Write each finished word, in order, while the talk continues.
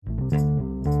Do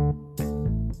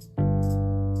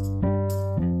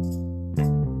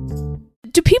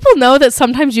people know that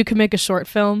sometimes you can make a short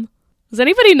film? Does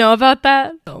anybody know about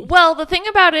that? Well, the thing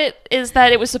about it is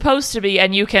that it was supposed to be,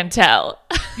 and you can tell.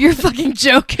 You're fucking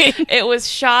joking. It was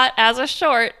shot as a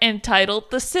short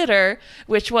entitled The Sitter,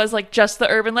 which was like just the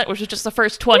urban lit, which was just the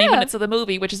first 20 minutes of the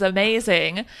movie, which is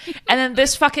amazing. And then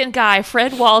this fucking guy,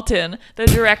 Fred Walton, the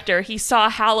director, he saw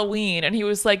Halloween and he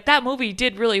was like, that movie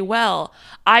did really well.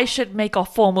 I should make a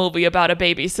full movie about a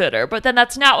babysitter. But then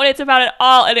that's not what it's about at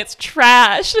all, and it's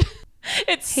trash.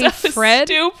 It's Hey, so Fred?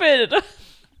 stupid.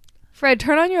 Fred,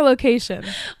 turn on your location.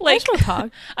 Like, We'll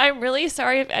talk. I'm really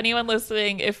sorry if anyone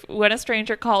listening, if When a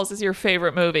Stranger Calls is your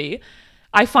favorite movie.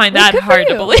 I find that good for hard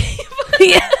to you. believe.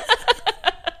 Yeah.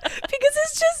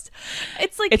 Because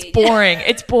it's like... It's boring.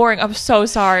 It's boring. I'm so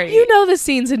sorry. You know the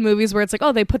scenes in movies where it's like,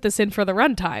 oh, they put this in for the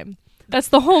runtime. That's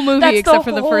the whole movie That's except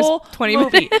for the whole first 20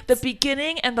 movie. minutes. The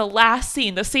beginning and the last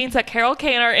scene, the scenes that Carol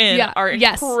Kane are in are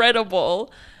Yes.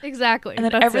 incredible. Exactly. And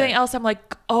then That's everything it. else, I'm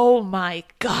like, oh my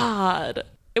God.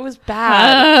 It was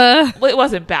bad. Well, it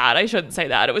wasn't bad. I shouldn't say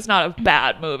that. It was not a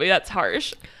bad movie. That's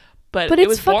harsh. But But it it's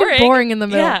was fucking boring in the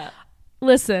middle. Yeah.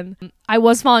 Listen, I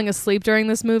was falling asleep during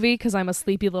this movie because I'm a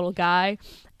sleepy little guy.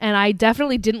 And I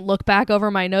definitely didn't look back over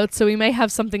my notes. So we may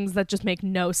have some things that just make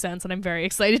no sense. And I'm very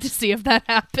excited to see if that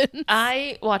happens.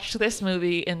 I watched this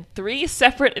movie in 3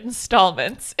 separate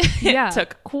installments. Yeah. It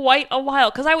took quite a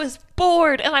while because I was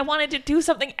bored and I wanted to do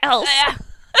something else.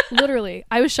 Literally,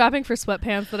 I was shopping for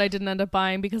sweatpants that I didn't end up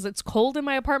buying because it's cold in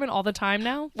my apartment all the time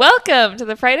now. Welcome to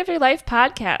the Fright of Your Life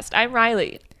podcast. I'm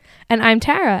Riley. And I'm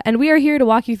Tara, and we are here to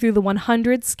walk you through the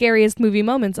 100 scariest movie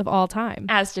moments of all time.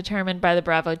 As determined by the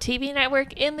Bravo TV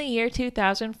network in the year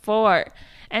 2004.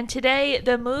 And today,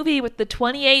 the movie with the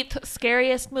 28th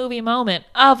scariest movie moment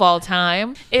of all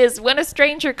time is When a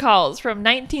Stranger Calls from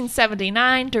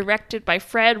 1979, directed by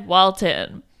Fred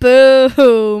Walton.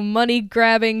 Boo!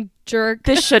 Money-grabbing jerk.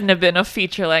 This shouldn't have been a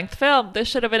feature-length film. This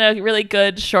should have been a really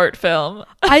good short film.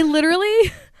 I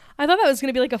thought that was going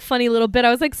to be like a funny little bit.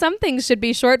 I was like, some things should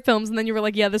be short films. And then you were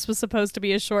like, yeah, this was supposed to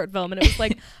be a short film. And it was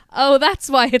like, oh, that's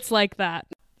why it's like that.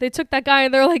 They took that guy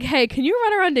and they're like, hey, can you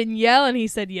run around and yell? And he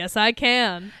said, yes, I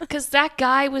can. Because that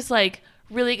guy was like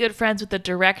really good friends with the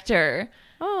director.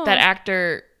 Oh. That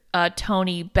actor,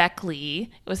 Tony Beckley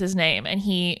was his name. And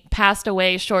he passed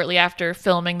away shortly after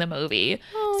filming the movie.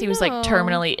 Oh, So he was like no.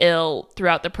 terminally ill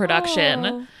throughout the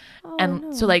production. Oh, And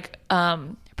no. so like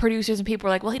producers and people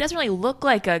were like, well, he doesn't really look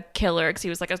like a killer because he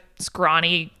was like a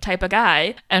scrawny type of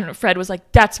guy. And Fred was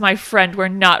like, that's my friend, we're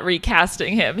not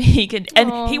recasting him. He can.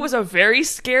 And he was a very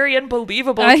scary and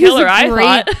believable killer, I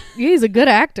thought. Yeah, he's a good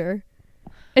actor.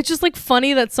 It's just like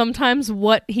funny that sometimes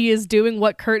what he is doing,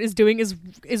 what Kurt is doing,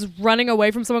 is running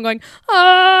away from someone going,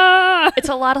 ah. It's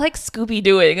a lot of like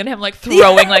Scooby-Dooing and him like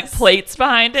throwing like plates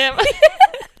behind him.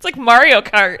 It's like Mario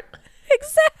Kart.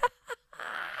 Exactly.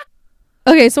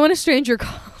 Okay, so when a stranger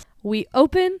calls, we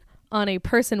open on a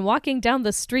person walking down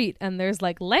the street and there's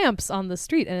like lamps on the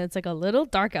street and it's like a little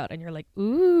dark out and you're like,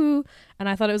 ooh. And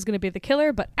I thought it was going to be the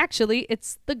killer, but actually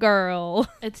it's the girl.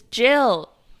 It's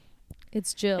Jill.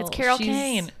 It's Jill. It's Carol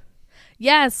Kane.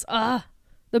 Yes.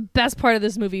 The best part of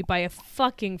this movie by a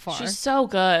fucking far. She's so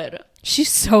good.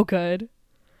 She's so good.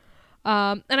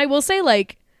 And I will say,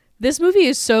 like, this movie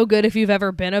is so good if you've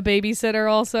ever been a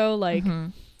babysitter also. Like,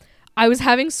 I was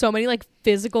having so many, like,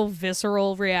 physical,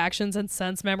 visceral reactions and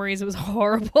sense memories. It was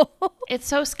horrible. It's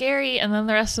so scary, and then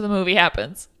the rest of the movie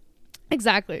happens.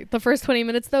 Exactly. The first 20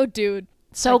 minutes, though, dude.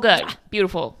 So good.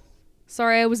 Beautiful.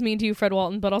 Sorry I was mean to you, Fred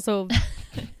Walton, but also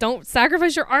don't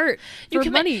sacrifice your art for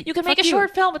money. You can Fuck make a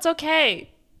short film. It's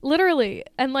okay. Literally.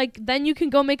 And, like, then you can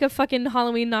go make a fucking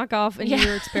Halloween knockoff in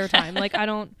your spare time. Like, I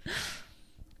don't...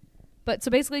 But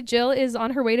so basically Jill is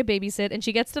on her way to babysit and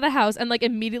she gets to the house and like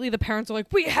immediately the parents are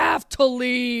like, we have to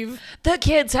leave. The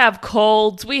kids have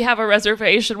colds. We have a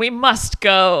reservation. We must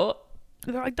go.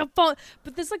 They're like, the phone.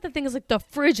 But this, like, the thing is, like, the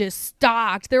fridge is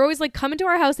stocked. They're always like, come into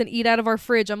our house and eat out of our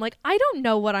fridge. I'm like, I don't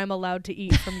know what I'm allowed to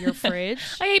eat from your fridge.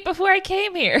 I ate before I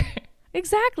came here.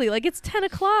 Exactly. Like, it's 10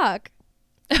 o'clock.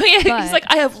 Oh, yeah. But- He's like,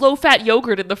 I have low-fat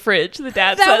yogurt in the fridge, the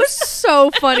dad That says. was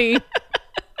so funny.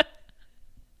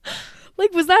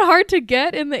 Like, was that hard to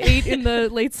get in the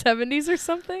late 70s or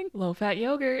something? Low-fat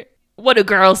yogurt. What do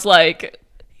girls like?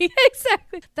 Yeah,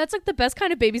 exactly. That's like the best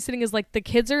kind of babysitting is like the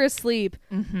kids are asleep.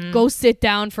 Go sit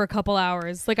down for a couple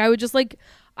hours. Like I would just like,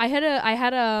 I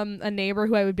had a neighbor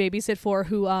who I would babysit for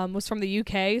who was from the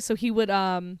UK, so he would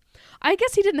I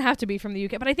guess he didn't have to be from the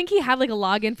UK, but I think he had like a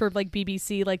login for like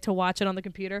BBC like to watch it on the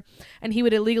computer, and he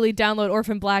would illegally download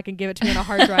Orphan Black and give it to me on a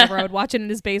hard drive, where I would watch it in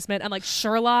his basement, and like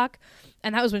Sherlock,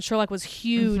 and that was when Sherlock was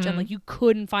huge and like you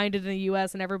couldn't find it in the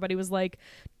US, and everybody was like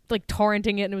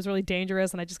torrenting it, and it was really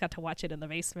dangerous, and I just got to watch it in the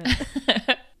basement.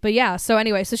 But yeah, so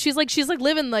anyway, so she's like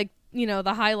living like, you know,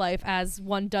 the high life as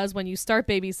one does when you start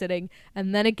babysitting,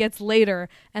 and then it gets later,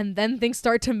 and then things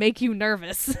start to make you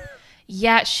nervous.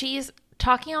 Yeah, she's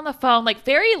talking on the phone like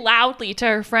very loudly to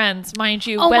her friends, mind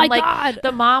you. Oh when my like God.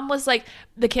 the mom was like,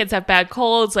 the kids have bad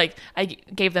colds, like I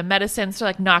gave them medicines, so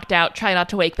like knocked out, try not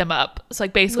to wake them up. So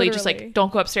like basically just Literally. like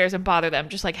don't go upstairs and bother them,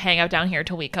 just like hang out down here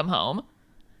till we come home.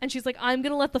 And she's like, I'm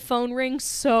gonna let the phone ring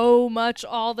so much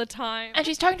all the time. And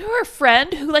she's talking to her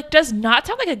friend who like does not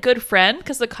sound like a good friend,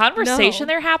 because the conversation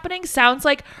they're happening sounds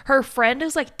like her friend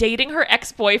is like dating her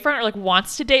ex-boyfriend, or like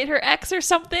wants to date her ex or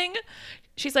something.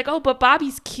 She's like, oh, but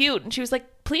Bobby's cute. And she was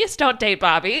like, please don't date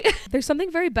Bobby. There's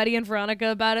something very Betty and Veronica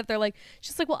about it. They're like,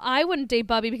 she's like, well, I wouldn't date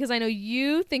Bobby because I know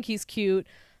you think he's cute,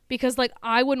 because like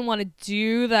I wouldn't want to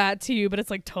do that to you, but it's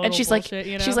like total And she's bullshit, like,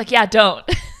 you know? she's like, yeah, don't.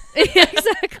 Yeah,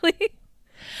 exactly.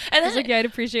 And I was then like, yeah, I'd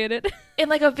appreciate it. in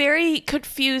like a very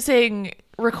confusing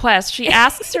request, she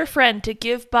asks her friend to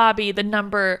give Bobby the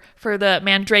number for the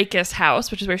Mandrakis house,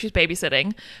 which is where she's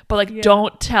babysitting, but like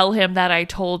don't tell him that I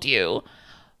told you.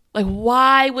 Like,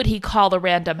 why would he call the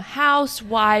random house?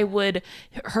 Why would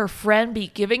her friend be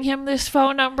giving him this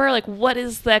phone number? Like, what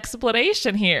is the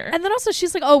explanation here? And then also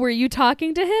she's like, oh, were you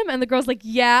talking to him? And the girl's like,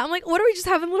 yeah. I'm like, what, are we just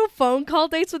having little phone call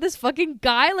dates with this fucking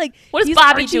guy? Like, What is he's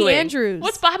Bobby Archie doing? Andrews.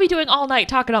 What's Bobby doing all night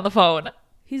talking on the phone?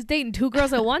 He's dating two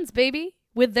girls at once, baby,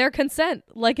 with their consent,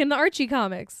 like in the Archie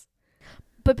comics.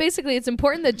 But basically, it's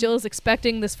important that Jill is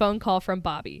expecting this phone call from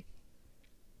Bobby.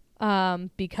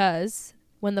 Because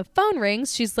when the phone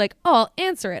rings, she's like, oh, I'll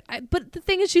answer it. But the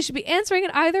thing is, she should be answering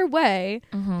it either way,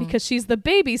 because she's the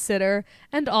babysitter,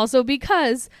 and also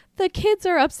because the kids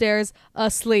are upstairs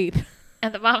asleep.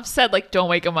 And the mom said, like, don't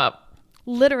wake him up.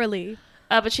 Literally.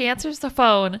 But she answers the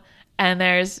phone, and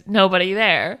there's nobody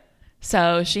there.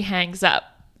 So she hangs up.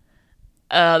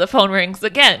 The phone rings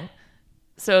again.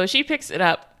 So she picks it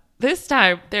up. This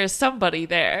time, there's somebody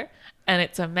there, and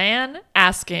it's a man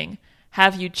asking,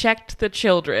 have you checked the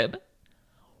children?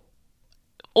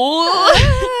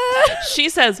 Oh, she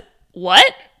says,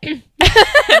 what? And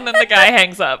then the guy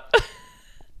hangs up.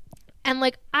 And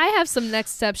like, I have some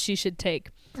next steps she should take.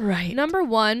 Right. Number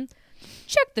 1,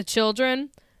 check the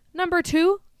children. Number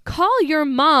 2, call your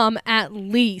mom at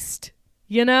least.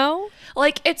 You know?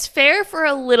 Like, it's fair for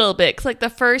a little bit. 'Cause, like, the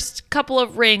first couple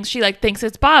of rings, she, like, thinks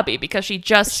it's Bobby because she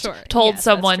just told Yes,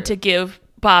 someone that's to true. give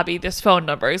Bobby this phone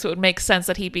number. So it would make sense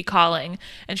that he'd be calling.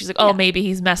 And she's like, oh, Yeah. maybe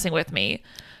he's messing with me.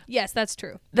 Yes, that's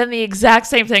true. Then the exact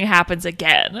same thing happens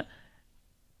again.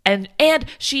 And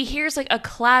she hears, like, a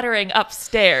clattering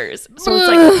upstairs. So it's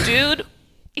like, dude,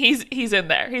 he's in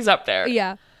there. He's up there.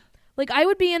 Yeah. Like, I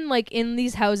would be in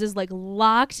these houses, like,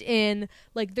 locked in.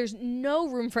 Like, there's no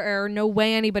room for error. No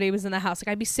way anybody was in the house.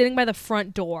 Like, I'd be sitting by the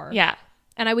front door. Yeah.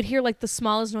 And I would hear, like, the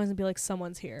smallest noise and be like,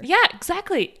 someone's here. Yeah,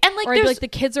 exactly. And, like, Or I'd be there's, like, the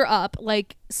kids are up.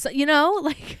 Like, so, you know?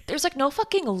 Like, there's, like, no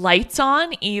fucking lights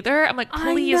on either. I'm like,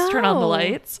 I please turn on the know.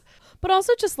 lights. but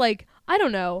also just, like, I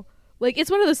don't know. Like,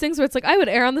 it's one of those things where it's like, I would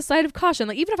err on the side of caution.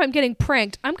 Like, even if I'm getting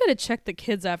pranked, I'm going to check the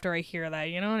kids after I hear that.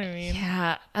 You know what I mean?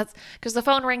 Yeah, that's because the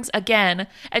phone rings again,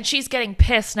 and she's getting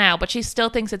pissed now, but she still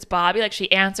thinks it's Bobby. Like,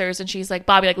 she answers, and she's like,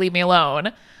 Bobby, like, leave me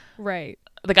alone. Right.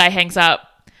 The guy hangs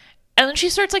up, and then she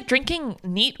starts, like, drinking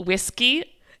neat whiskey.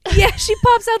 Yeah, she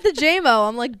pops out the JMO.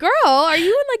 I'm like, girl, are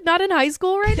you not in high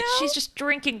school right now? She's just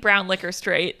drinking brown liquor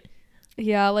straight,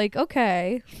 Yeah, like,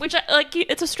 okay. which, like,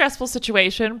 it's a stressful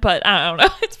situation, but I don't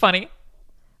know. It's funny.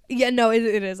 Yeah, no, it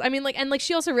is. I mean, like, and like,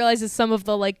 she also realizes some of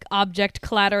the like object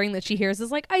clattering that she hears is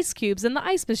like ice cubes in the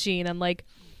ice machine and like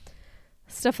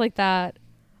stuff like that.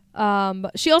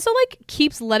 She also like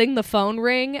keeps letting the phone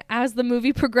ring as the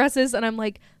movie progresses, and I'm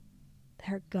like,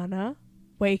 they're gonna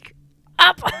wake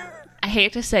up. I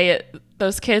hate to say it,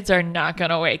 those kids are not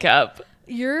gonna wake up.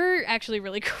 You're actually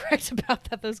really correct about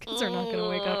that. Those kids are not gonna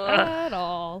wake up at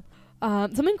all.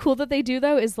 Something cool that they do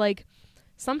though is like,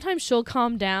 sometimes she'll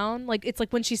calm down. Like, it's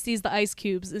like when she sees the ice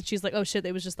cubes and she's like, oh shit,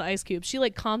 it was just the ice cubes. She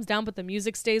like calms down, but the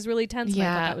music stays really tense. And I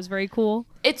thought that was very cool.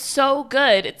 It's so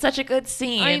good. It's such a good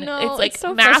scene. I know, It's like it's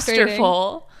so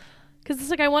masterful. Because it's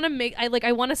like, I want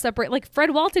to separate. Like, Fred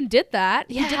Walton did that.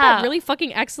 He did Yeah. that really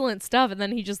fucking excellent stuff. And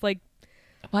then he just like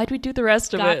Why'd we do the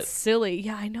rest of got it? silly.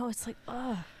 Yeah, I know. It's like,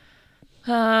 ugh.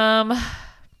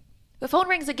 The phone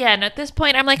rings again. At this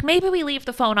point, I'm like, maybe we leave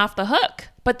the phone off the hook.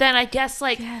 But then I guess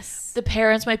like the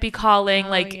parents might be calling.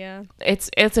 It's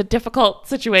a difficult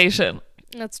situation.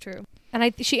 That's true.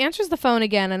 And she answers the phone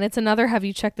again, and it's another "Have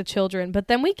you checked the children?" But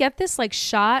then we get this like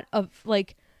shot of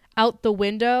like out the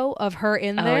window of her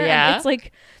in there. Yeah. And it's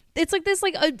like this,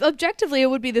 like objectively it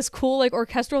would be this cool like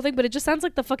orchestral thing, but it just sounds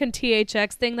like the fucking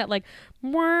THX thing that like,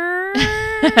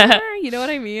 you know what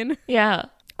I mean? Yeah.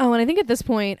 Oh, and I think at this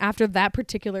point, after that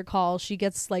particular call, she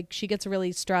gets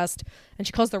really stressed, and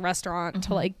she calls the restaurant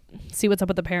to like see what's up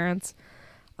with the parents.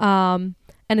 And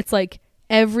it's like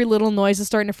every little noise is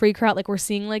starting to freak her out. Like we're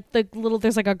seeing like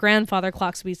there's like a grandfather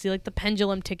clock, so we see like the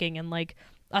pendulum ticking and like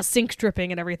a sink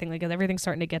dripping and everything. Like everything's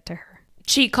starting to get to her.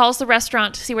 She calls the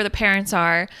restaurant to see where the parents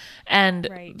are, and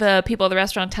the people at the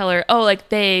restaurant tell her, oh, like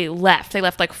they left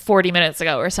like 40 minutes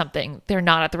ago or something. They're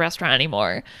not at the restaurant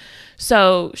anymore.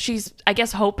 So she's, I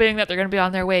guess, hoping that they're going to be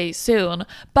on their way soon.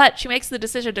 But she makes the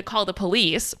decision to call the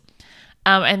police.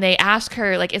 And they ask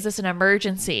her, like, is this an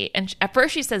emergency? And at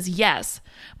first she says yes.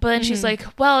 But then she's like,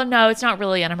 well, no, it's not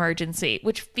really an emergency.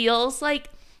 Which feels like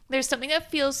there's something that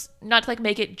feels, not to like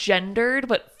make it gendered,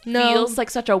 but feels like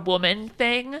such a woman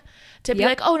thing. To be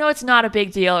like, oh, no, it's not a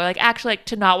big deal. Or like actually like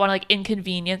to not want to like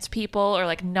inconvenience people or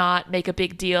like not make a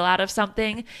big deal out of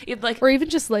something. Or even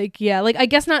just like, like I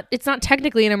guess it's not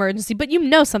technically an emergency, but you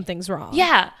know something's wrong.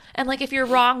 Yeah. And like if you're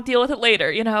wrong, deal with it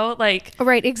later, you know? Like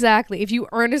right, exactly. If you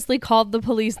earnestly called the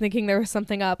police thinking there was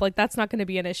something up, like that's not going to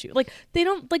be an issue. Like they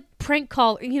don't like prank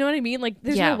call, you know what I mean? Like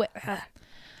there's no way.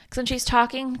 And she's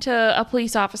talking to a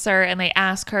police officer and they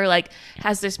ask her, like,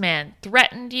 has this man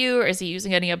threatened you or is he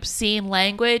using any obscene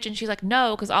language? And she's like,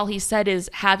 no, because all he said is,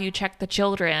 have you checked the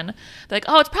children? They're like,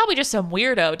 oh, it's probably just some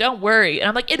weirdo. Don't worry. And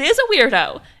I'm like, it is a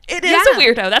weirdo. It is a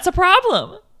weirdo. That's a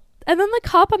problem. And then the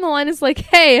cop on the line is like,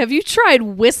 hey, have you tried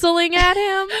whistling at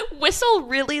him? Whistle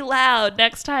really loud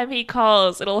next time he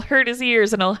calls. It'll hurt his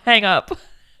ears and he'll hang up.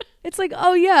 It's like,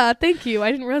 oh yeah, thank you.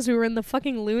 I didn't realize we were in the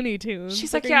fucking Looney Tunes.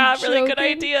 She's like, yeah, really good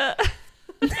idea.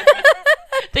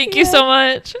 Thank you so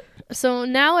much. So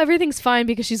now everything's fine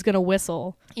because she's gonna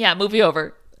whistle. Yeah, movie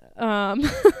over. So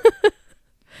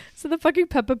the fucking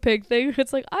Peppa Pig thing,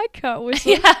 it's like, I can't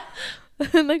whistle. Yeah.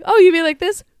 And like, oh, you mean like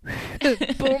this?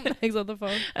 Boom, hangs on the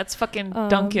phone. That's fucking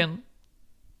Duncan.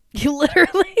 You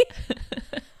literally.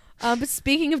 But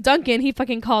speaking of Duncan, he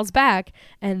fucking calls back,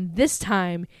 and this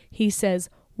time he says,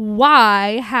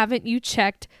 why haven't you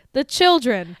checked the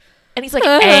children? And he's like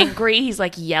angry. He's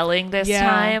like yelling this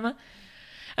time.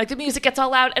 Like the music gets all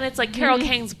loud and it's like Carol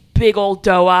Kane's big old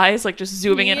doe eyes, like just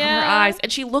zooming in on her eyes.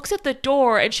 And she looks at the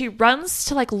door and she runs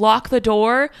to like lock the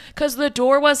door because the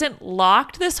door wasn't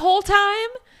locked this whole time.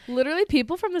 Literally,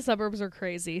 people from the suburbs are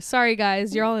crazy. Sorry,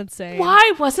 guys. You're all insane.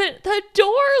 Why wasn't the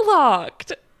door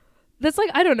locked? That's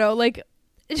like, I don't know, like,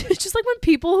 it's just like when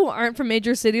people who aren't from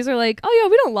major cities are like, oh yeah,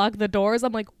 we don't lock the doors.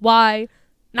 I'm like, why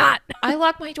not? I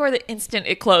lock my door the instant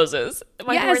it closes.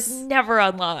 My door is never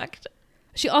unlocked.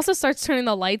 She also starts turning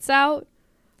the lights out.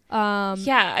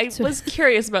 I was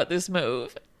curious about this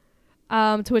move.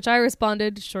 To which I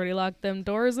responded, shorty, lock them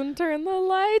doors and turn the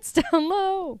lights down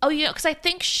low. Oh, you know, because I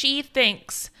think she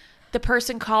thinks the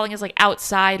person calling is like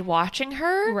outside watching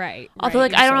her. Right. Although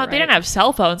like, I don't know, they didn't have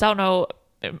cell phones. I don't know.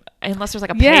 Unless there's like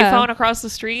a payphone across the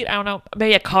street. I don't know.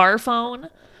 Maybe a car phone.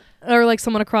 Or like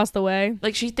someone across the way.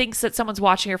 Like she thinks that someone's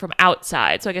watching her from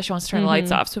outside. So I guess she wants to turn the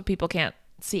lights off so people can't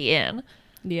see in.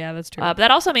 Yeah, that's true. But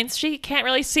that also means she can't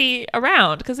really see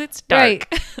around because it's dark.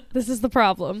 Right. This is the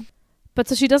problem. But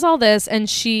so she does all this and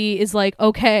she is like,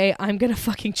 okay, I'm going to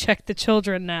fucking check the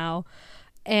children now.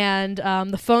 And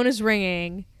the phone is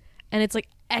ringing and it's like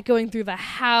echoing through the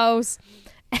house.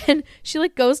 And she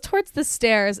like goes towards the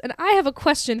stairs. And I have a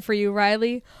question for you,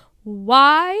 Riley.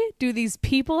 Why do these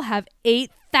people have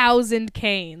 8,000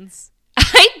 canes?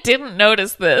 I didn't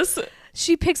notice this.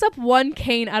 She picks up one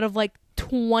cane out of like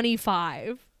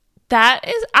 25. That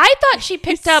is, I thought she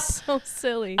picked up so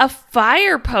silly. A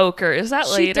fire poker. Is that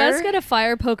later? She does get a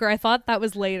fire poker. I thought that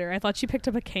was later. I thought she picked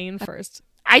up a cane first.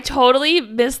 I totally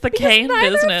missed the cane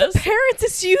business. Of the parents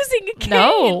is using a cane.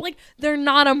 No. Like, they're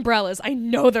not umbrellas. I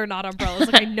know they're not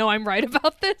umbrellas. Like, I know I'm right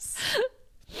about this.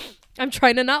 I'm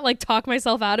trying to not like talk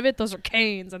myself out of it. Those are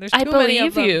canes and there's too many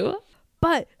of them. I believe you.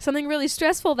 But something really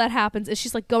stressful that happens is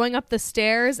she's like going up the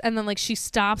stairs and then like she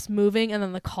stops moving and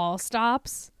then the call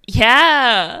stops.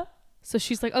 Yeah. So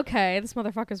she's like, okay, this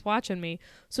motherfucker's watching me.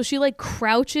 So she like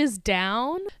crouches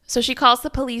down. So she calls the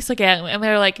police again and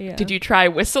they're like, did you try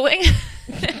whistling?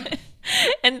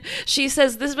 And she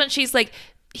says, this is when she's like,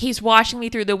 he's watching me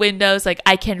through the windows. Like,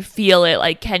 I can feel it.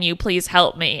 Like, can you please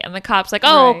help me? And the cop's like,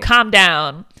 oh, calm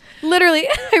down. Literally,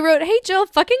 I wrote, hey, Jill,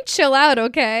 fucking chill out,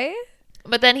 okay?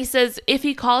 But then he says, if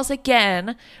he calls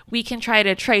again, we can try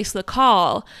to trace the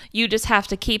call. You just have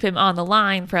to keep him on the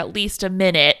line for at least a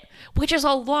minute, which is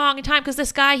a long time because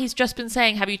this guy, he's just been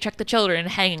saying, have you checked the children, and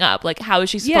hanging up. Like, how is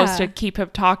she supposed to keep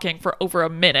him talking for over a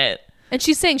minute? And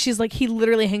she's saying, she's like, he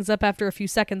literally hangs up after a few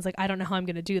seconds. Like, I don't know how I'm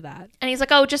going to do that. And he's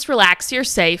like, oh, just relax. You're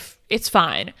safe. It's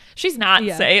fine. She's not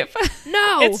safe.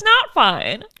 No. It's not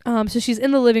fine. So she's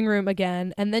in the living room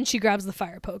again, and then she grabs the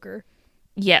fire poker.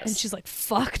 Yes. And she's like,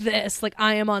 fuck this. Like,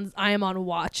 I am on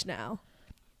watch now.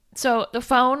 So the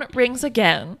phone rings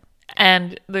again,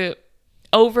 and the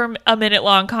over a minute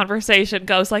long conversation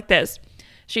goes like this.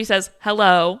 She says,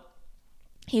 hello.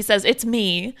 He says, it's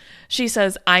me. She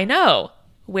says, I know.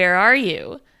 Where are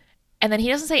you? And then he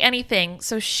doesn't say anything.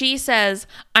 So she says,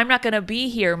 I'm not going to be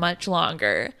here much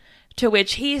longer. To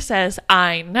which he says,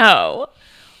 I know.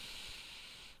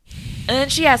 And then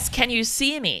she asks, can you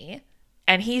see me?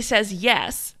 And he says,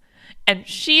 yes. And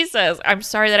she says, I'm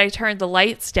sorry that I turned the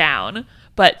lights down,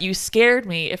 but you scared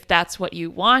me if that's what you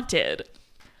wanted.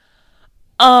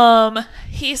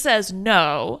 He says,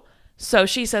 no. So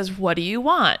she says, what do you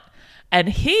want? And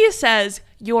he says,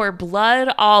 your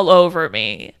blood all over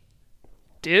me.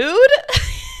 Dude?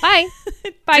 Bye.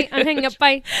 Bye. I'm hanging up.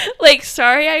 Bye. Like,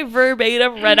 sorry I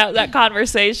verbatim read out that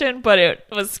conversation, but it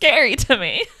was scary to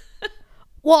me.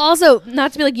 Well, also,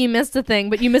 not to be like you missed a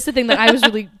thing, but you missed a thing that I was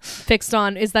really fixed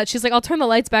on, is that she's like, I'll turn the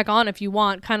lights back on if you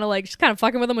want. Kind of like, she's kind of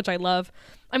fucking with him, which I love.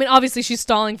 I mean, obviously she's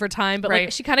stalling for time, but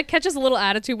like she kind of catches a little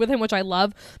attitude with him, which I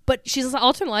love. But she's like,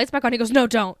 I'll turn the lights back on. He goes, no,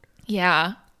 don't.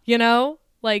 Yeah. You know?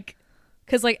 Like,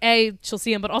 because like, A, she'll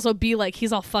see him, but also B, like,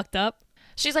 he's all fucked up.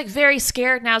 She's like very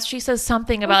scared now. She says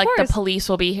something about like the police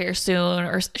will be here soon,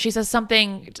 or she says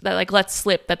something that like lets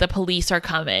slip that the police are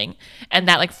coming, and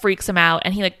that like freaks him out,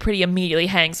 and he like pretty immediately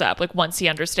hangs up like once he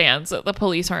understands that the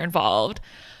police are involved.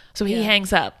 So he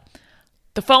hangs up.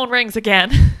 The phone rings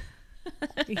again.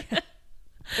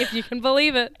 If you can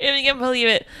believe it. If you can believe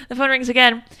it. The phone rings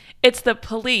again. It's the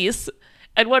police.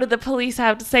 And what did the police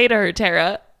have to say to her,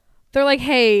 Tara? They're like,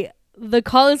 hey, the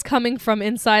call is coming from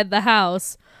inside the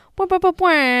house.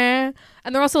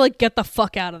 And they're also like, get the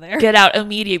fuck out of there. Get out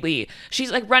immediately.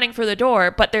 She's like running for the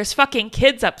door, but there's fucking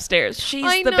kids upstairs. She's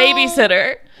the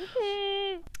babysitter.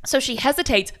 Mm-hmm. So she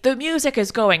hesitates. The music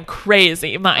is going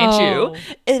crazy, mind you.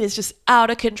 It is just out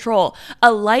of control.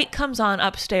 A light comes on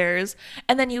upstairs,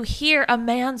 and then you hear a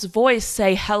man's voice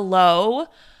say hello.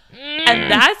 And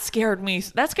that scared me.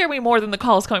 That scared me more than the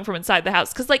calls coming from inside the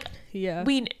house. Because, like,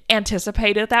 we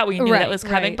anticipated that. We knew that was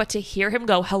coming. But to hear him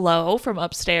go hello from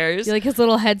upstairs. Like his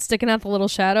little head sticking out the little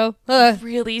shadow.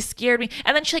 Really scared me.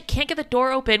 And then she, like, can't get the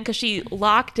door open because she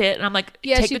locked it. And I'm like,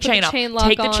 take the chain off.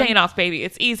 Take the chain off, baby.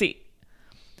 It's easy.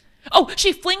 Oh,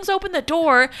 she flings open the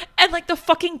door, and like the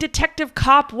fucking detective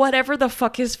cop, whatever the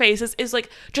fuck his face is like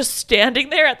just standing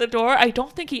there at the door. I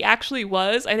don't think he actually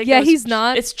was. I think he's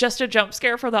not. It's just a jump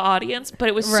scare for the audience, but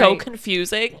it was so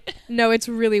confusing. No, it's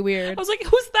really weird. I was like,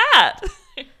 who's that?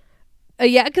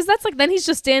 Yeah, because that's like, then he's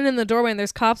just standing in the doorway and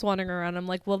there's cops wandering around. I'm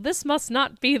like, well, this must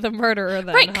not be the murderer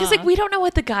then. Right, because like we don't know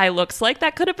what the guy looks like.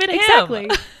 That could have been him. Exactly.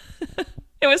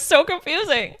 It was so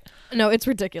confusing. No, it's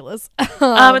ridiculous.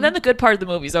 And then the good part of the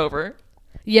movie's over.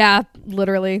 Yeah,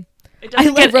 literally.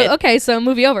 Okay, so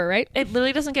movie over, right? It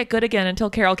literally doesn't get good again until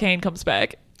Carol Kane comes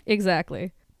back.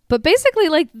 Exactly. But basically,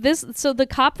 like this, so the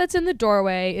cop that's in the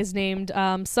doorway is named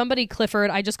somebody Clifford.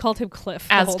 I just called him Cliff.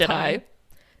 As did I.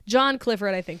 John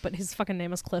Clifford, I think, but his fucking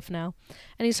name is Cliff now.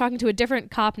 And he's talking to a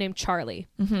different cop named Charlie.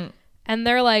 Mm-hmm. And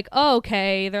they're like, oh,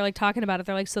 okay. They're like talking about it.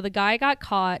 They're like, so the guy got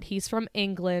caught. He's from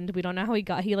England. We don't know how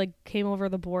he like came over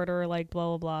the border, like blah,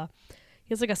 blah, blah.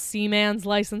 He has like a seaman's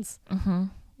license. Mm-hmm.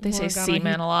 They say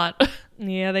seaman a lot.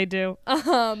 Yeah, they do.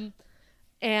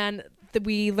 And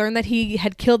we learned that he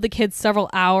had killed the kids several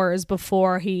hours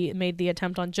before he made the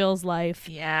attempt on Jill's life.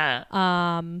 Yeah.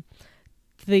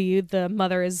 The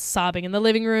mother is sobbing in the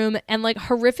living room, and like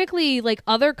horrifically, like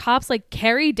other cops like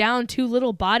carry down 2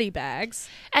 little body bags.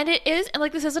 And it is, and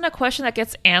like this isn't a question that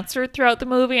gets answered throughout the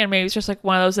movie, and maybe it's just like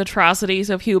one of those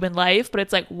atrocities of human life, but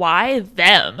it's like, why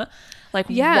them? Like,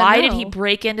 why did he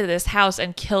break into this house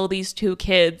and kill these 2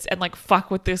 kids and like fuck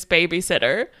with this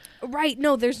babysitter? Right.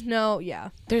 No, there's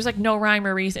like no rhyme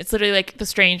or reason. It's literally like The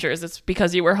Strangers. It's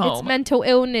because you were home. It's mental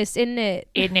illness, isn't it?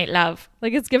 Isn't it, love?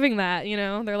 Like, it's giving that, you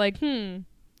know? They're like,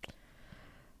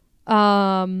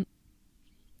 But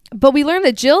we learned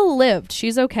that Jill lived.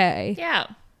 She's okay. Yeah.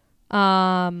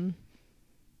 And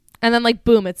then like,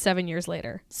 boom, it's 7 years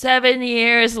later. 7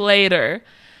 years later.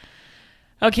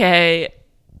 Okay.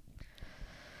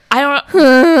 I don't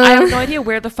I have no idea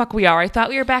where the fuck we are. I thought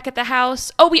we were back at the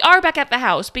house. Oh, we are back at the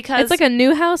house because... It's like a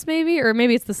new house maybe, or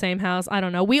maybe it's the same house. I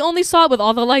don't know. We only saw it with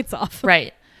all the lights off.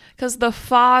 Right. Because the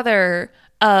father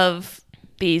of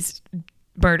these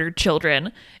murdered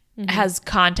children has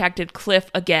contacted Cliff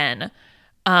again.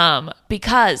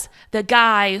 Because the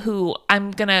guy who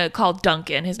I'm going to call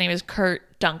Duncan, his name is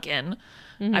Kurt Duncan,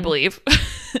 I believe.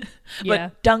 Yeah.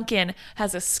 But Duncan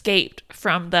has escaped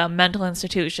from the mental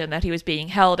institution that he was being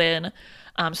held in.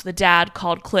 So the dad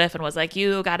called Cliff and was like,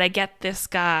 you got to get this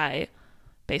guy,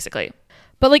 basically.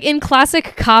 But like in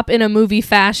classic cop in a movie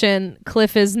fashion,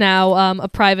 Cliff is now a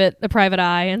private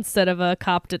eye instead of a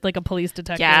cop, like a police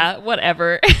detective. Yeah,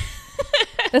 whatever.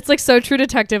 That's like so true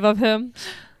detective of him.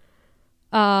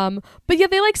 But yeah,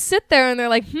 they like sit there and they're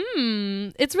like,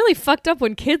 it's really fucked up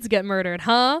when kids get murdered,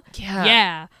 huh? Yeah.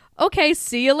 Yeah. Okay,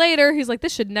 see you later. He's like,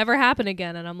 this should never happen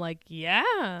again. And I'm like,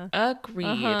 yeah. Agreed.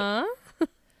 Uh-huh.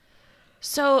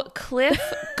 So Cliff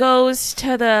goes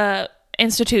to the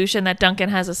institution that Duncan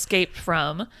has escaped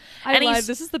from. I lied.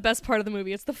 This is the best part of the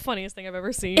movie. It's the funniest thing I've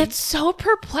ever seen. It's so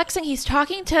perplexing. He's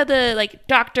talking to the like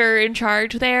doctor in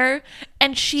charge there,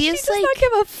 and she does like not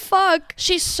give a fuck.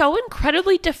 She's so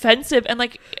incredibly defensive and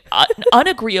like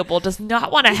unagreeable. Does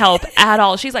not want to help at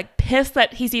all. She's like pissed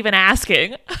that he's even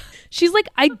asking. She's like,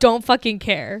 I don't fucking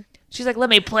care. She's like, let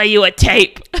me play you a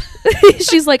tape.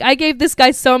 She's like, I gave this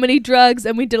guy so many drugs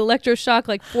and we did electroshock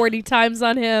like 40 times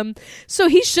on him. So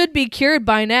he should be cured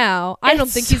by now. I don't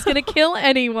think he's going to kill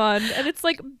anyone. And it's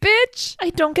like, bitch. I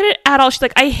don't get it at all. She's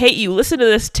like, I hate you. Listen to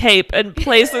this tape, and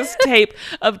plays this tape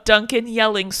of Duncan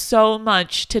yelling so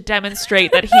much to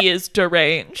demonstrate that he is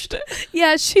deranged.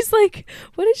 Yeah, she's like,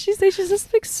 what did she say? She's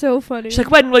just like so funny. She's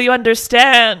like, when will you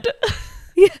understand?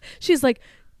 Yeah, she's like,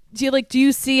 do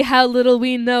you see how little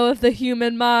we know of the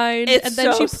human mind? It's and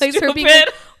then so she plays her being stupid.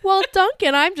 like, well,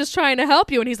 Duncan, I'm just trying to help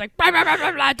you. And he's like, blah, blah, blah,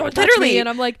 blah, blah, don't touch me. And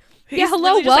I'm like, yeah,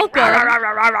 hello, welcome. Like, rah, rah,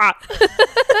 rah, rah, rah.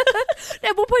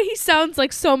 At one point, he sounds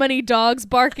like so many dogs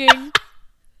barking.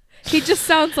 He just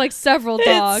sounds like several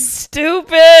dogs. It's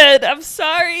stupid. I'm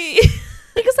sorry.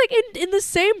 Because like in the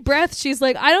same breath, she's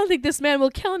like, I don't think this man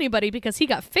will kill anybody because he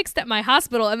got fixed at my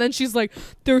hospital. And then she's like,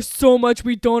 there's so much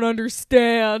we don't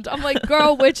understand. I'm like,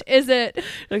 girl, which is it?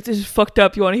 Like, this is fucked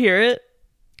up. You want to hear it?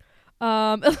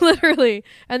 Literally.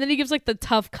 And then he gives like the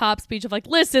tough cop speech of like,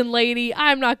 listen, lady,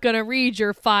 I'm not going to read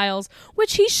your files,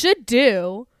 which he should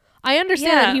do. I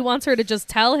understand that he wants her to just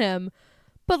tell him.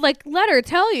 But, like, let her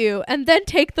tell you and then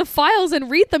take the files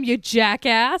and read them, you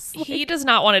jackass. Like, he does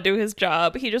not want to do his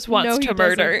job. He just wants to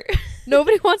murder.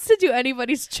 Nobody wants to do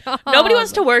anybody's job. Nobody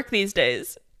wants to work these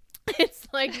days. It's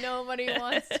like nobody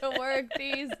wants to work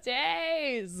these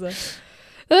days.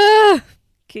 Ugh.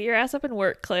 Get your ass up and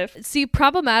work, Cliff. See,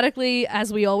 problematically,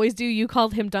 as we always do, you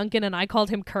called him Duncan and I called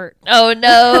him Kurt. Oh,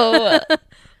 no.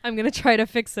 I'm going to try to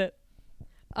fix it.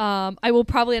 I will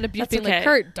probably end up just being like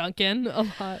Kurt Duncan a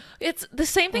lot. It's the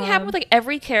same thing happened with like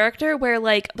every character where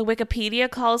like the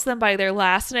Wikipedia calls them by their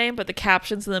last name, but the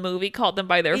captions in the movie called them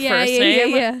by their first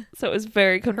name. Yeah. So it was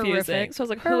very confusing. Horrific. So I was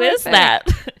like, who is that?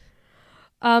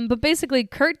 But basically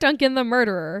Kurt Duncan, the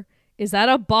murderer, is at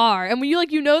a bar, and when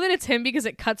you know that it's him because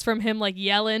it cuts from him like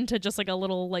yelling to just like a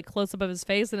little like close up of his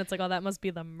face, and it's like, oh, that must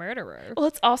be the murderer. Well,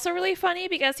 it's also really funny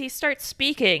because he starts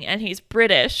speaking and he's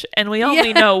British, and we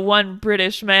only know one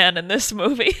British man in this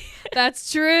movie.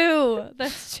 That's true.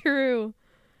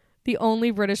 The only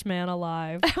British man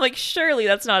alive. I'm like, surely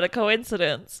that's not a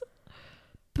coincidence.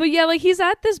 But yeah, like he's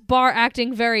at this bar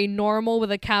acting very normal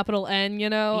with a capital N, you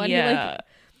know, and he like.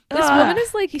 This woman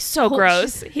is like, he's so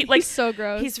gross. He's so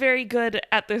gross. He's very good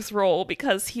at this role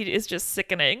because he is just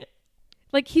sickening.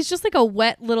 Like, he's just like a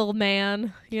wet little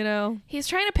man, you know? He's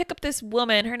trying to pick up this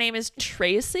woman. Her name is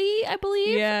Tracy, I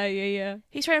believe. Yeah.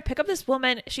 He's trying to pick up this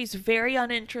woman. She's very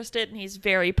uninterested and he's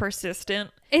very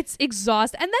persistent. It's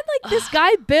exhausting. And then like this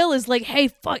guy Bill is like,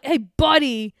 hey,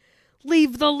 buddy,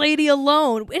 leave the lady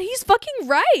alone. And he's fucking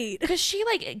right. Because she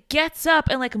like gets up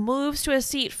and like moves to a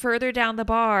seat further down the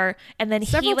bar, and then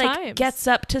Several he like times. gets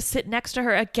up to sit next to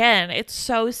her again. It's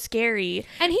so scary.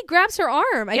 And he grabs her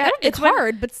arm. It's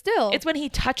hard, but still. It's when he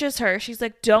touches her. She's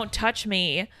like, don't touch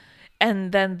me.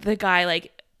 And then the guy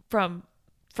like from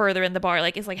further in the bar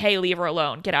like is like, hey, leave her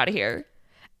alone. Get out of here.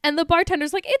 And the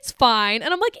bartender's like, it's fine.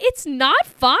 And I'm like, it's not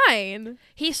fine.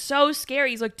 He's so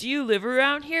scary. He's like, do you live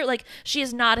around here? Like, she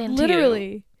is not into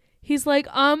Literally. you. He's like,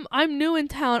 I'm new in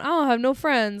town. I don't have no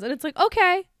friends. And it's like,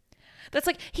 okay. That's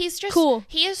like, he's just cool.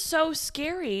 He is so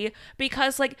scary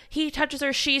because like he touches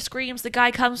her, she screams, the guy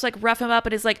comes like rough him up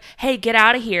and is like, hey, get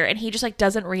out of here. And he just like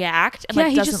doesn't react and like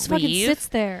he doesn't just leave. fucking sits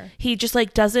there. He just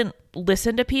like doesn't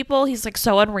listen to people. He's like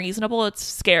so unreasonable. It's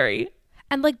scary.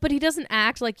 And like, but he doesn't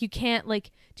act like you can't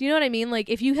like. Do you know what I mean? Like,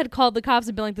 if you had called the cops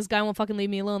and been like, "This guy won't fucking leave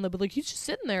me alone," they'd be like, "He's just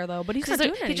sitting there though." But he's not doing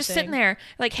anything. He's just sitting there,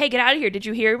 like, "Hey, get out of here! Did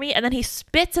you hear me?" And then he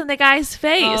spits in the guy's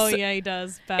face. Oh yeah, he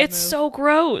does. Bad It's move. so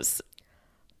gross.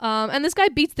 And this guy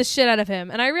beats the shit out of him.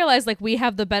 And I realize like we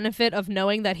have the benefit of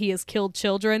knowing that he has killed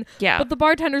children. Yeah. But the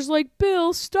bartender's like,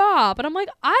 "Bill, stop!" And I'm like,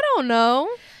 I don't know.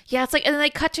 Yeah, it's like, and then they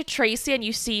cut to Tracy, and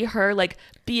you see her like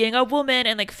being a woman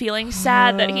and like feeling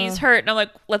sad that he's hurt, and I'm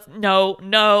like,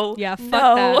 no, Yeah,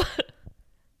 fuck no.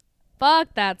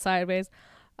 Fuck that sideways.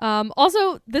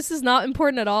 Also, this is not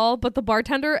important at all, but the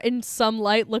bartender in some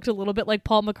light looked a little bit like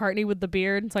Paul McCartney with the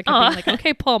beard. It's like, I'm being like,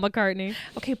 okay, Paul McCartney.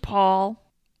 Okay, Paul.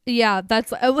 Yeah,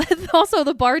 that's also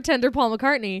the bartender, Paul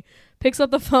McCartney, picks up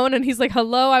the phone and he's like,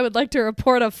 "Hello, I would like to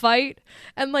report a fight."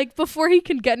 And like before he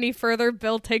can get any further,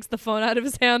 Bill takes the phone out of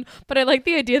his hand. But I like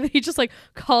the idea that he just like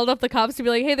called up the cops to be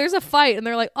like, "Hey, there's a fight." And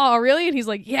they're like, "Oh, really?" And he's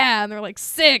like, "Yeah." And they're like,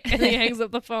 "Sick." And he hangs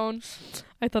up the phone.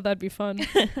 I thought that'd be fun.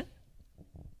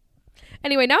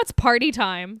 Anyway, now it's party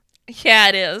time. Yeah,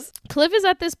 it is. Cliff is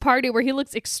at this party where he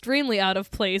looks extremely out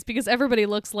of place because everybody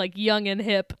looks like young and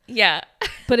hip. Yeah.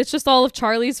 But it's just all of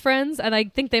Charlie's friends, and I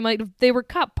think they were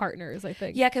cop partners, I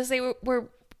think. Yeah, because they were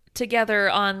together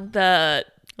on the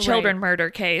children murder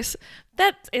case.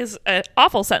 That is an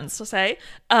awful sentence to say.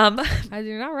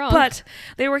 You're not wrong. But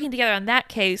they were working together on that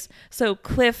case. So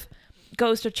Cliff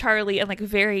goes to Charlie and like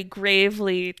very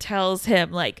gravely tells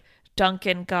him like,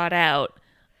 "Duncan got out.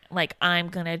 Like, I'm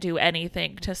gonna do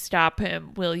anything to stop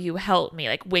him. Will you help me?"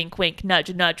 Like, wink, wink,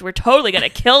 nudge, nudge. We're totally gonna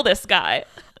kill this guy.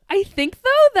 I think,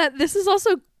 though, that this is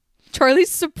also Charlie's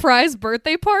surprise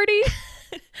birthday party.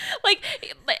 Like,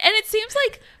 and it seems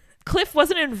like Cliff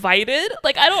wasn't invited.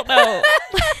 Like, I don't know.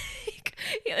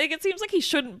 like, it seems like he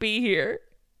shouldn't be here.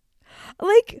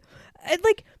 Like,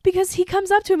 because he comes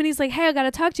up to him and he's like, "Hey, I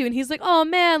gotta talk to you." And he's like, "Oh,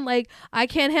 man, like, I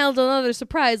can't handle another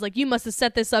surprise. Like, you must have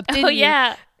set this up, didn't you?" Oh,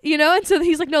 yeah. You know, and so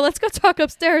he's like, "No, let's go talk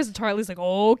upstairs." And Charlie's like,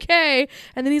 "Okay."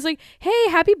 And then he's like, "Hey,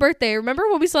 happy birthday. Remember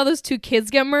when we saw those 2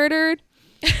 kids get murdered?"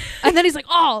 And then he's like,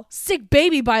 "Oh, sick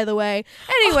baby, by the way."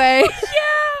 Anyway. Oh,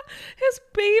 yeah. His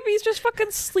baby's just fucking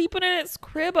sleeping in its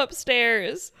crib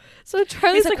upstairs. So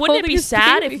Charlie's like, wouldn't it holding be his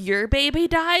sad baby. if your baby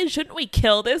died? Shouldn't we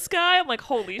kill this guy? I'm like,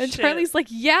 holy And shit. Charlie's like,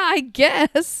 "Yeah, I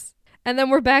guess." And then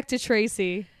we're back to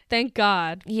Tracy. Thank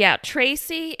God. Yeah,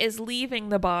 Tracy is leaving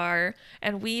the bar,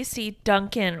 and we see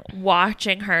Duncan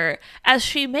watching her as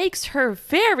she makes her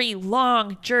very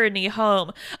long journey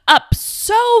home up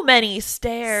so many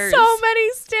stairs. So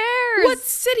many stairs. What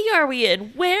city are we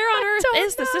in? Where on earth don't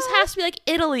is this? This know. has to be like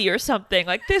Italy or something.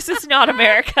 Like, this is not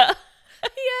America.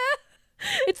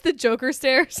 Yeah. It's the Joker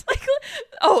stairs. Like,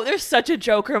 oh, there's such a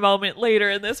Joker moment later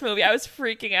in this movie. I was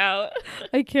freaking out.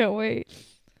 I can't wait.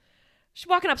 She's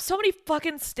walking up so many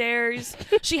fucking stairs.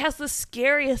 She has the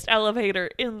scariest elevator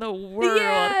in the world.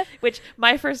 Yeah. Which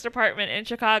my first apartment in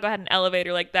Chicago had an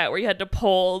elevator like that where you had to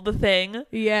pull the thing.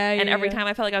 Yeah. And every time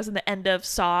I felt like I was in the end of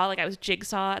Saw, like I was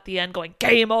Jigsaw at the end going,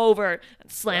 "Game over,"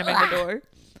 and slamming the door.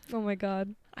 Oh my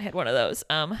God. I had one of those.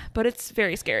 But it's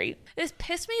very scary. This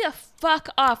pissed me the fuck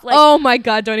off. Like, Oh my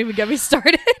God. Don't even get me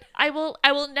started. I will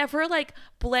never like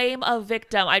blame a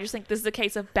victim. I just think this is a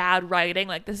case of bad writing.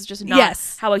 Like, this is just not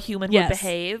Yes. how a human would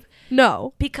behave.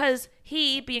 No. Because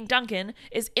he, being Duncan,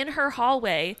 is in her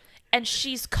hallway and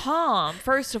she's calm,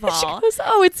 first of She all. goes,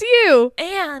 "Oh, it's you."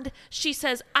 And she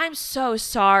says, "I'm so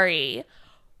sorry."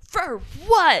 For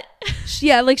what?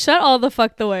 Yeah, like shut all the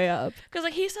fuck the way up. Because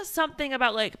like he says something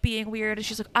about like being weird and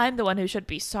she's like, "I'm the one who should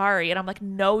be sorry." And I'm like,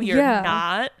 "No, you're Yeah.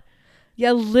 not."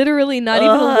 Yeah, literally not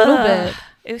even a little bit.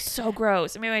 It was so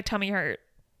gross. It made my tummy hurt.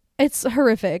 It's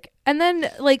horrific. And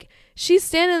then like she's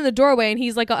standing in the doorway and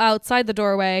he's like outside the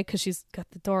doorway because she's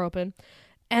got the door open.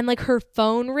 And like her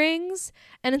phone rings,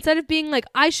 and instead of being like,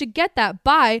 "I should get that,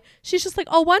 bye," she's just like,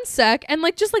 "Oh, one sec," and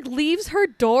like just like leaves her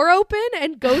door open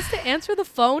and goes to answer the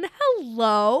phone.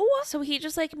 Hello. So he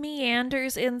just like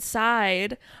meanders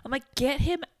inside. I'm like, get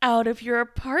him out of your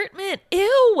apartment.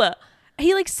 Ew.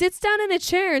 He like sits down in a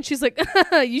chair and she's like,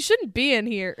 "You shouldn't be in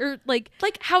here." Or like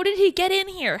How did he get in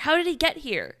here? How did he get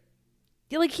here?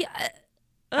 like he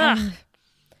Ugh.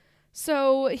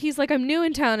 So he's like, "I'm new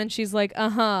in town," and she's like,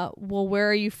 "Uh-huh. Well, where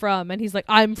are you from?" And he's like,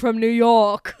 "I'm from New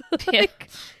York." Like,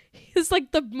 he's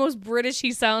like the most British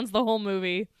he sounds the whole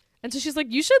movie. And so she's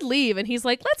like, "You should leave." And he's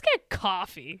like, "Let's get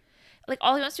coffee." Like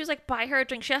all he wants to do is like buy her a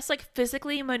drink. She has to like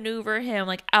physically maneuver him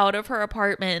like out of her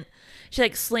apartment. She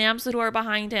like slams the door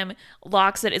behind him,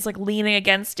 locks it, is like leaning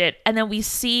against it, and then we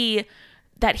see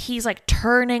that he's like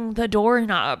turning the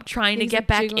doorknob, trying to He's, get like,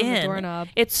 back jiggling the in. doorknob.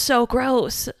 It's so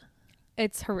gross.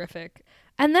 It's horrific.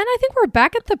 And then I think we're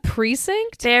back at the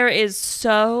precinct. There is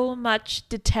so much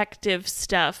detective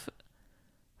stuff.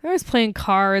 They're always playing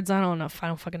cards. I don't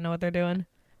fucking know what they're doing.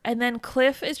 And then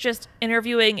Cliff is just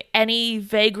interviewing any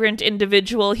vagrant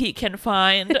individual he can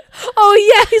find.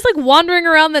 Oh, yeah. He's like wandering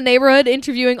around the neighborhood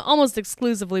interviewing almost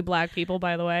exclusively black people,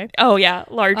 by the way. Oh, yeah,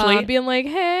 largely. Being like,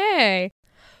 hey.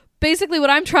 Basically, what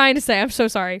I'm trying to say, I'm so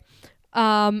sorry,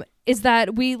 is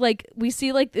that we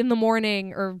see like in the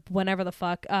morning or whenever the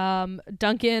fuck,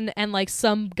 Duncan and like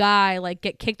some guy like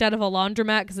get kicked out of a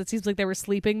laundromat because it seems like they were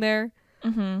sleeping there.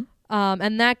 Mm-hmm.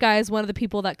 And that guy is one of the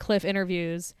people that Cliff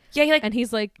interviews. Yeah, and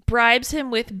he's like bribes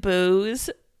him with booze,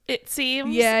 it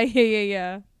seems. Yeah.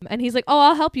 And he's like, "Oh,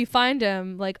 I'll help you find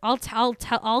him. Like, I'll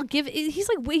give." He's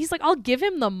like, "I'll give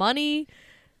him the money."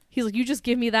 He's like, "You just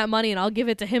give me that money, and I'll give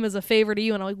it to him as a favor to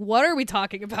you." And I'm like, "What are we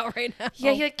talking about right now?"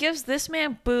 Yeah, he like gives this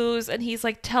man booze, and he's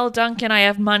like, "Tell Duncan I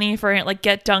have money for him. Like,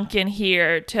 get Duncan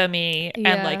here to me,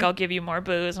 and like I'll give you more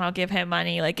booze, and I'll give him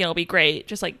money. Like, it'll be great.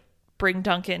 Just like." Bring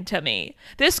Duncan to me.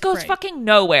 This goes fucking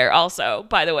nowhere also,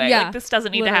 by the way. Yeah, like, this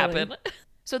doesn't need to happen.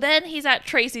 So then he's at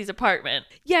Tracy's apartment.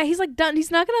 Yeah, he's like done.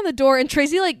 He's knocking on the door and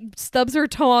Tracy like stubs her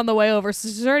toe on the way over, so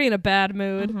she's already in a bad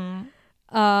mood.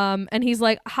 Mm-hmm. And he's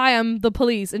like, "Hi, I'm the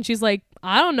police." And she's like,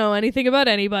 "I don't know anything about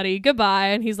anybody. Goodbye."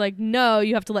 And he's like, "No,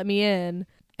 you have to let me in."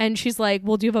 And she's like,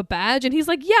 "Well, do you have a badge?" And he's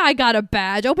like, "Yeah, I got a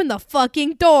badge. Open the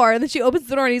fucking door." And then she opens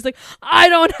the door and he's like, "I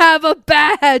don't have a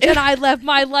badge and I left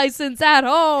my license at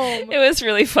home." It was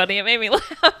really funny. It made me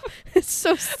laugh. It's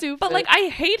so stupid. But like, I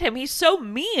hate him. He's so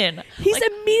mean. He's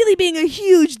like, immediately being a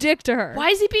huge dick to her. Why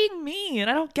is he being mean?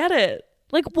 I don't get it.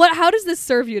 Like, what? How does this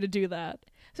serve you to do that?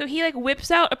 So he like whips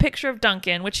out a picture of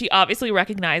Duncan, which he obviously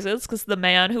recognizes because the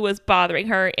man who was bothering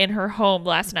her in her home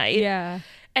last night. Yeah.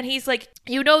 And he's like,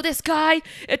 "You know this guy?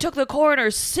 It took the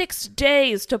coroner 6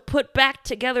 days to put back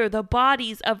together the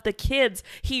bodies of the kids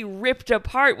he ripped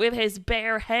apart with his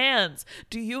bare hands.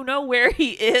 Do you know where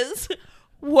he is?"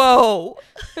 Whoa.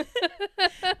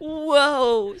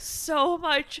 Whoa. So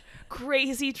much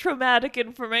crazy traumatic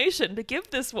information to give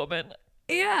this woman.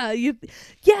 Yeah. Yep.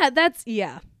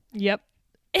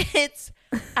 It's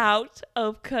out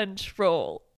of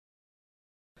control.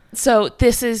 So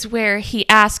this is where he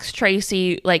asks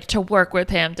Tracy like to work with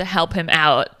him to help him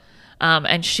out.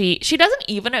 And she doesn't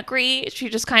even agree. She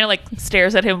just kind of like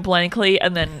stares at him blankly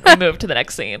and then we move to the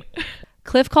next scene.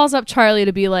 Cliff calls up Charlie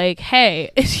to be like,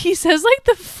 "Hey," he says like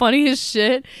the funniest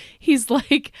shit. He's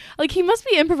like he must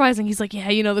be improvising. He's like, "Yeah,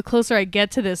 you know, the closer I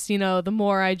get to this, you know, the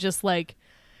more I just like,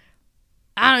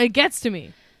 I don't know, it gets to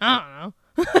me. I don't know."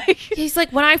 He's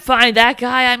like, "When I find that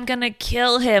guy, I'm gonna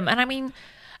kill him." And I mean,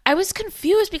 I was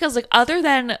confused because like other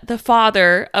than the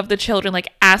father of the children like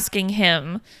asking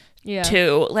him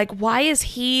to, like, why is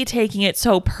he taking it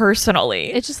so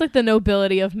personally? It's just like the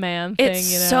nobility of man thing,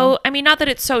 it's you know? So, I mean, not that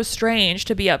it's so strange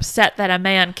to be upset that a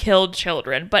man killed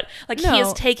children, but like he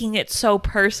is taking it so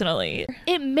personally.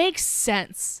 It makes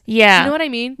sense. Yeah. You know what I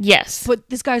mean? Yes. But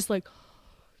this guy's like,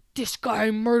 "This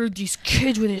guy murdered these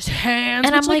kids with his hands."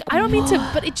 And I'm like, I don't mean to,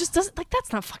 but it just doesn't, like,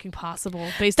 that's not fucking possible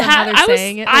based on how they're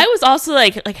saying it. Like, I was also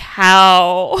like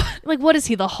how? Like, what is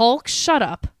he, the Hulk? Shut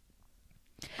up.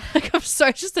 Like, I'm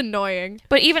sorry, it's just annoying.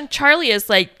 But even Charlie is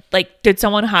like, did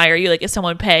someone hire you? Like, is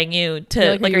someone paying you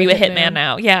to, like, are you a hitman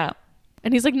now? Yeah.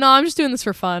 And he's like, "No, I'm just doing this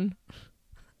for fun."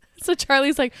 So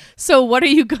Charlie's like, "So what are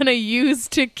you going to use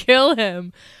to kill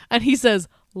him?" And he says,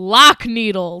 "Lock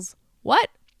needles." What?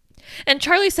 And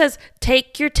Charlie says,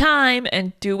 "Take your time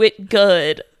and do it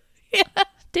good." Yeah.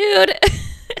 Dude.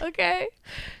 Okay.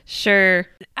 Sure.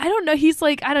 I don't know. He's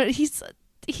like,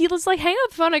 he was like, "Hang up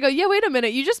the phone." I go, "Yeah, wait a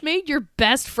minute. You just made your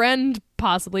best friend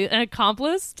possibly an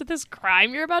accomplice to this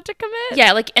crime you're about to commit."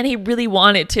 Yeah, like, and he really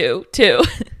wanted to, too.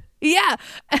 Yeah.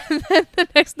 And then the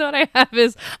next note I have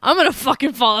is, "I'm going to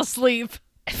fucking fall asleep."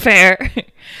 Fair.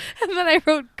 And then I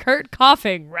wrote, "Kurt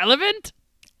coughing. Relevant?"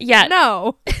 Yeah.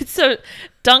 No. So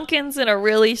Duncan's in a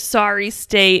really sorry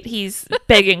state. He's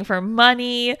begging for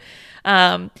money.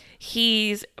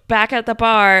 He's back at the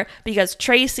bar because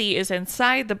Tracy is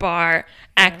inside the bar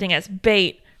acting as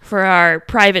bait for our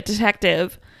private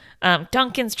detective.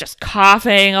 Duncan's just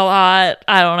coughing a lot.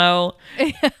 I don't know.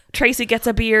 Tracy gets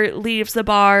a beer, leaves the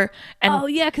bar. And oh,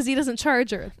 yeah, because he doesn't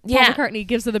charge her. Yeah. Paul McCartney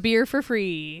gives her the beer for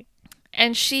free.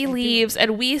 And she leaves,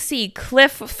 and we see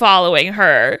Cliff following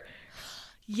her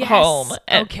home.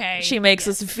 And she makes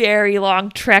this very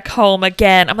long trek home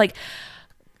again. I'm like,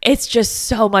 it's just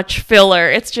so much filler.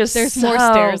 It's just there's more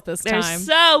stairs this time. There's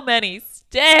so many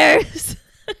stairs.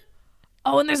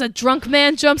 Oh, and there's a drunk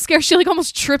man jump scare. She like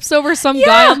almost trips over some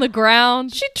guy on the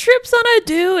ground. She trips on a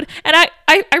dude. And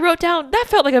I wrote down, that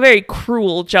felt like a very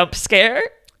cruel jump scare.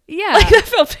 Yeah. Like, that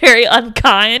felt very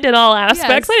unkind in all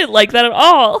aspects. Yes. I didn't like that at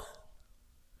all.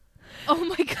 Oh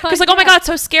my god. Because, like, oh my god,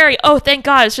 so scary. Oh, thank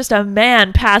God, it's just a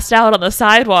man passed out on the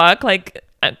sidewalk. Like,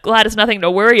 I'm glad it's nothing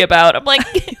to worry about. I'm like,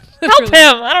 help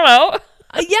him. I don't know.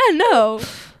 Yeah, no.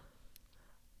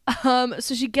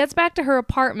 So she gets back to her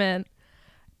apartment,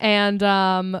 and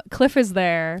Cliff is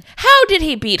there. How did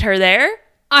he beat her there?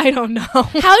 I don't know.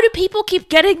 How do people keep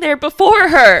getting there before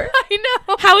her? I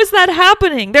know. How is that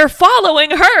happening? They're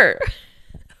following her.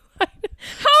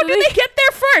 How did they get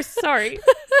there first? Sorry. No,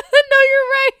 you're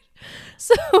right.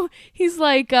 So he's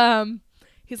like,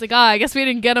 I guess we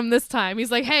didn't get him this time.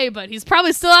 He's like, hey, but he's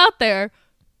probably still out there.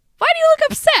 Why do you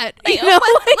look upset? You know,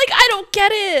 like, I don't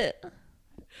get it.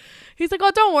 He's like,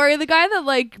 oh, don't worry. The guy that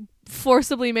like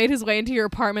forcibly made his way into your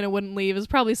apartment and wouldn't leave is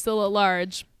probably still at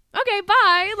large. Okay,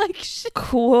 bye. Like,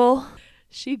 cool.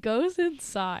 She goes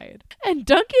inside, and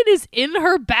Duncan is in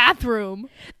her bathroom.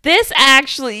 This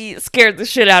actually scared the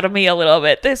shit out of me a little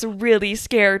bit. This really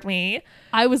scared me.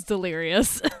 I was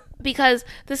delirious. Because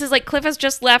this is like, Cliff has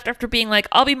just left after being like,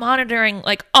 I'll be monitoring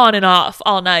like on and off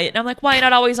all night. And I'm like, why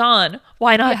not always on?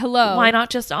 Why not? Yeah, hello. Why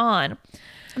not just on?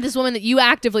 This woman that you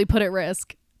actively put at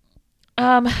risk.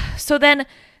 So then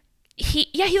he's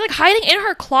like hiding in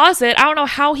her closet. I don't know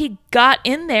how he got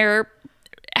in there,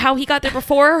 how he got there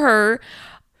before her.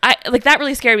 That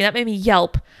really scared me. That made me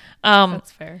yelp.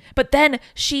 That's fair. But then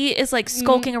she is like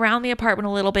skulking around the apartment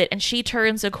a little bit, and she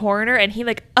turns a corner, and he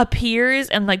like appears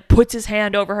and like puts his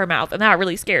hand over her mouth, and that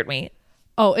really scared me.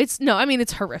 Oh, it's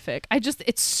horrific.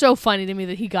 It's so funny to me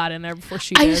that he got in there before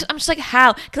she did. I'm just like,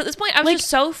 how? Because at this point, I was just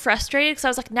so frustrated because I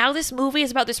was like, now this movie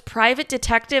is about this private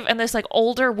detective and this like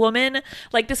older woman.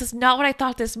 Like, this is not what I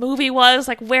thought this movie was.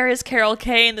 Like, where is Carol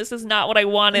Kane? This is not what I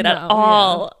wanted at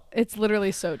all. Yeah. It's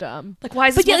literally so dumb. Like, why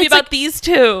is this movie about these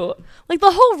two? Like,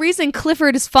 the whole reason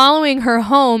Clifford is following her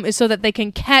home is so that they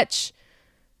can catch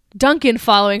Duncan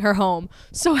following her home.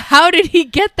 So how did he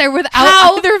get there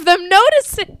without either of them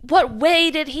noticing? What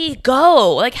way did he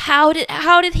go? Like, how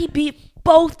did he beat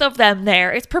both of them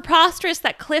there? It's preposterous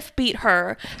that Cliff beat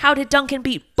her. How did Duncan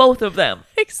beat both of them?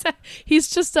 Exactly. He's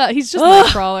just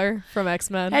Nightcrawler from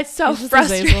X-Men. It's so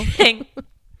frustrating.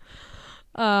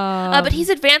 But he's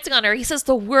advancing on her. He says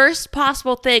the worst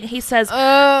possible thing. He says,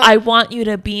 I want you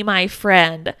to be my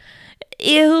friend.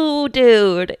 Ew,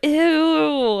 dude.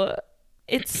 Ew.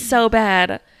 It's so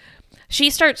bad. She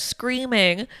starts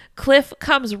screaming. Cliff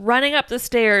comes running up the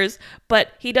stairs,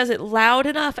 but he does it loud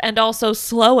enough and also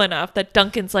slow enough that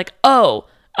Duncan's like, oh,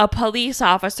 a police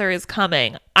officer is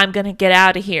coming. I'm going to get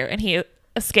out of here. And he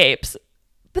escapes.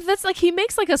 But that's like, he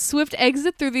makes like a swift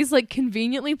exit through these like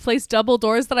conveniently placed double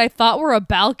doors that I thought were a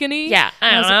balcony. Yeah,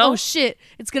 I don't know. Like, oh shit,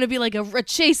 it's going to be like a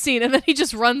chase scene. And then he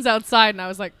just runs outside and I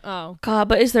was like, oh. God,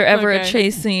 but is there ever a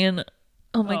chase scene?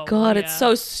 Oh my God, yeah. It's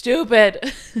so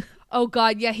stupid. Oh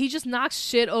God, yeah, he just knocks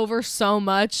shit over so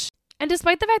much. And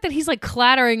despite the fact that he's like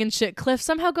clattering and shit, Cliff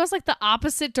somehow goes like the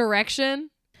opposite direction.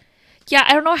 Yeah,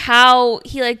 I don't know how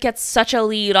he like gets such a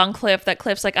lead on Cliff that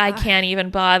Cliff's like, I can't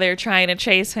even bother trying to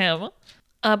chase him.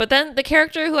 But then the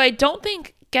character who I don't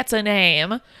think gets a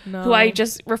name, who I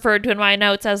just referred to in my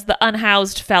notes as the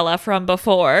unhoused fella from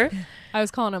before. I was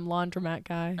calling him Laundromat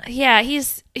Guy. Yeah,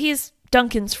 he's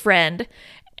Duncan's friend.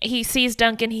 He sees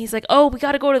Duncan. He's like, oh, we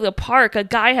got to go to the park. A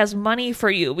guy has money for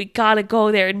you. We got to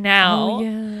go there now. Oh,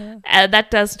 yeah. And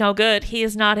that does no good. He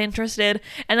is not interested.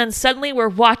 And then suddenly we're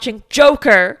watching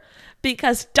Joker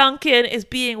because Duncan is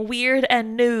being weird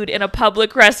and nude in a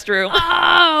public restroom.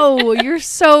 Oh, you're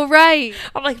so right.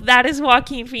 I'm like, that is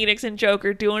Joaquin Phoenix and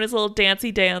Joker doing his little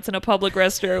dancey dance in a public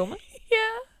restroom.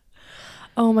 Yeah.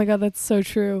 Oh my God, that's so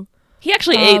true. He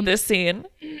actually ate this scene.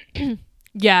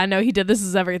 Yeah, no, he did. This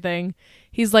is everything.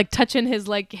 He's like touching his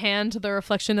like hand to the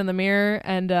reflection in the mirror,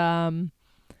 and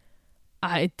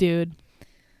dude.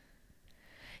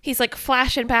 He's like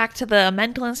flashing back to the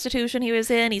mental institution he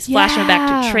was in. He's flashing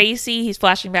back to Tracy. He's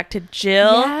flashing back to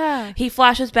Jill. Yeah. He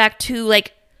flashes back to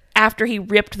like after he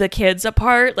ripped the kids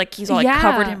apart. Like he's all like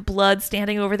covered in blood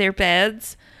standing over their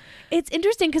beds. It's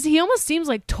interesting because he almost seems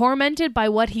like tormented by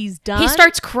what he's done. He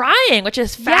starts crying, which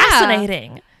is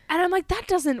fascinating. And I'm like, that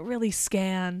doesn't really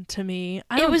scan to me.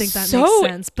 I don't think that so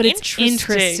makes sense, but it's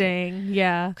interesting.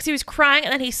 Yeah. Because he was crying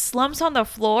and then he slumps on the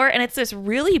floor and it's this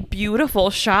really beautiful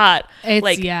shot. It's,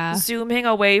 like zooming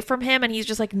away from him and he's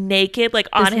just like naked, like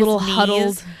on his little knees.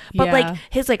 Huddled. But like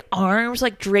his like arms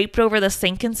like draped over the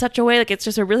sink in such a way. Like it's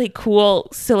just a really cool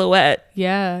silhouette.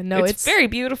 Yeah. No, it's very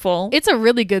beautiful. It's a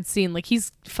really good scene. Like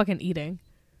he's fucking eating.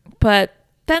 But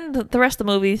then the rest of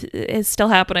the movie is still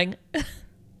happening.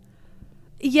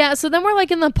 Yeah, so then we're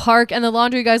like in the park and the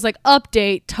laundry guy's like,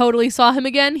 update, totally saw him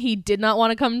again. He did not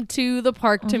want to come to the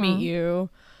park to meet you.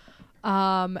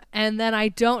 And then I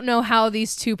don't know how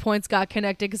these 2 points got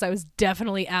connected because I was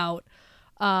definitely out.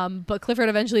 But Clifford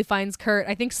eventually finds Kurt,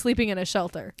 I think, sleeping in a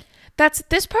shelter.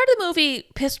 This part of the movie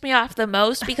pissed me off the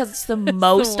most because it's the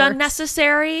most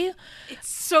unnecessary. It's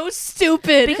so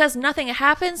stupid. Because nothing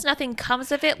happens, nothing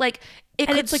comes of it. Like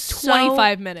it's like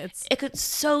 25 minutes. It could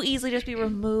so easily just be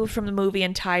removed from the movie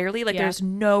entirely. Like Yeah.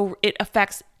 it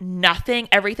affects nothing.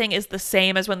 Everything is the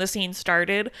same as when the scene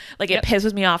started. Like it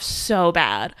pisses me off so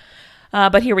bad.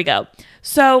 But here we go.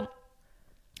 So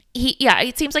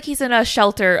it seems like he's in a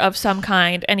shelter of some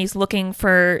kind and he's looking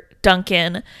for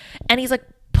Duncan and he's like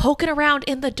poking around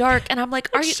in the dark and I'm like,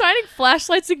 Are you shining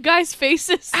flashlights in guys'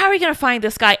 faces? how are we gonna find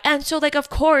this guy? And so like, of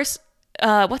course,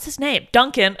 what's his name?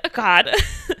 Duncan. Oh, God.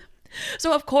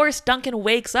 So of course Duncan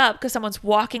wakes up because someone's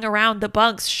walking around the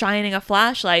bunks shining a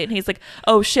flashlight and he's like,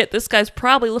 oh shit, this guy's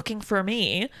probably looking for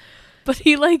me. But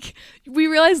he like, we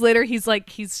realize later he's like,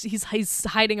 he's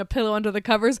hiding a pillow under the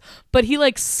covers, but he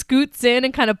like scoots in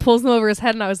and kind of pulls them over his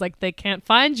head. And I was like, they can't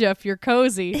find you if you're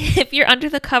cozy. If you're under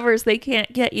the covers, they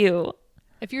can't get you.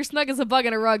 If you're snug as a bug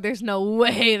in a rug, there's no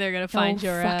way they're going to find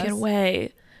your ass. No fucking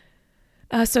way.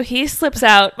 So he slips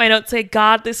out. My notes say,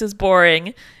 God, this is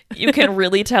boring. You can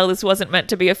really tell this wasn't meant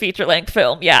to be a feature-length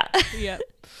film. Yeah. Yep.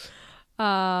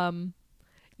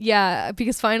 Yeah,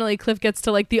 because finally Cliff gets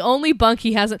to like the only bunk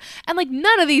he hasn't, and like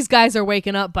none of these guys are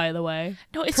waking up. By the way,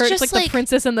 no, it's Kurt's just like the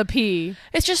Princess and the Pea.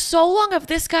 It's just so long of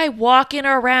this guy walking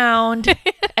around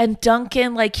and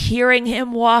Duncan like hearing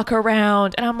him walk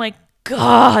around, and I'm like,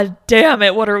 God damn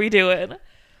it, what are we doing?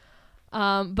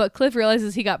 But Cliff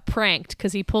realizes he got pranked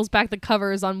because he pulls back the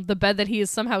covers on the bed that he is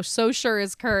somehow so sure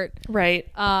is Kurt. Right.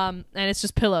 And it's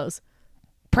just pillows.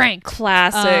 Prank.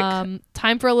 Classic.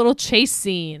 Time for a little chase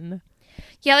scene.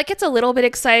 Yeah, like it's a little bit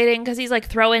exciting because he's like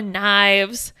throwing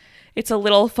knives. It's a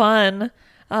little fun.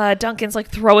 Duncan's like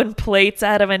throwing plates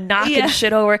at him and knocking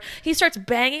shit over. He starts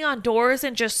banging on doors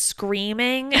and just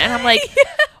screaming. And I'm like,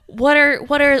 what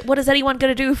is anyone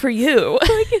going to do for you?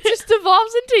 Like it just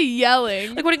devolves into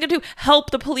yelling. Like, what are you going to do?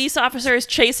 Help the police officer is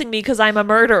chasing me because I'm a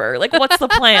murderer. Like, what's the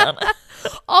plan?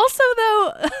 Also,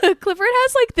 though, Clifford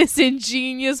has like this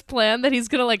ingenious plan that he's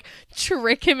gonna like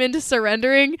trick him into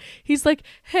surrendering. He's like,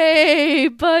 "Hey,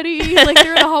 buddy," like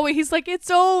they're in the hallway. He's like, "It's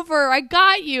over. I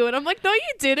got you," and I'm like, "No,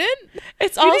 you didn't.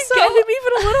 It's you also didn't get him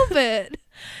even a little bit."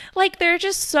 Like they're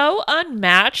just so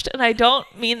unmatched, and I don't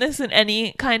mean this in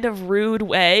any kind of rude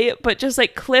way, but just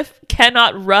like Cliff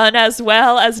cannot run as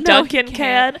well as Duncan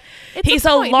can. He's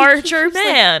a larger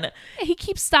man. He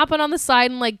keeps stopping on the side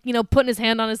and like, you know, putting his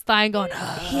hand on his thigh and going,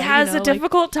 he has a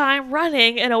difficult time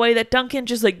running in a way that Duncan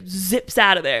just like zips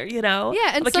out of there, you know?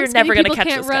 Yeah, and like some you're never going gonna to catch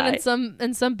can't this run guy.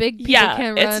 and some big people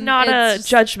can't run. It's not a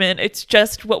judgment. It's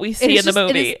just what we see in the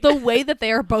movie. It is the way that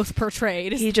they are both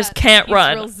portrayed. He just can't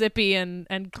run. He's real zippy and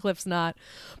Cliff's not.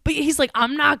 But he's like,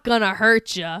 I'm not gonna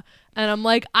hurt you. And I'm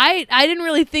like, I didn't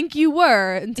really think you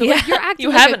were until like you're acting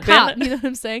like a cop. You know what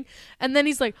I'm saying? And then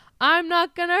he's like, I'm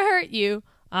not gonna hurt you.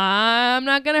 I'm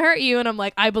not gonna hurt you. And I'm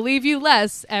like, I believe you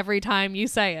less every time you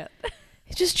say it.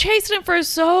 He's just chasing him for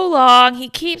so long. He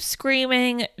keeps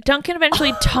screaming. Duncan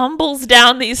eventually tumbles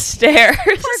down these stairs.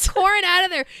 Parkouring out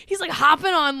of there. He's like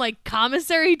hopping on like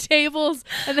commissary tables,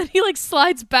 and then he like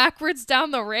slides backwards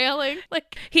down the railing.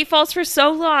 Like he falls for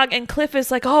so long, and Cliff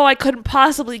is like, "Oh, I couldn't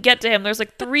possibly get to him. There's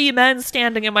like 3 men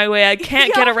standing in my way. I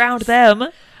can't get around them."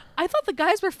 I thought the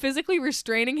guys were physically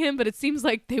restraining him, but it seems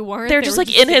like they weren't. They're just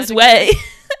like in his way.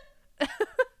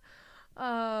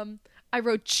 I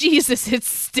wrote, Jesus, it's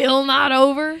still not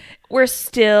over. We're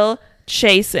still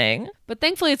chasing. But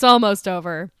thankfully it's almost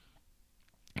over.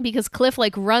 Because Cliff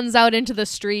like runs out into the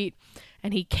street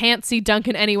and he can't see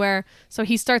Duncan anywhere. So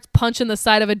he starts punching the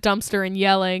side of a dumpster and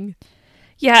yelling.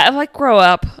 Yeah, I'm like, grow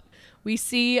up. We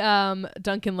see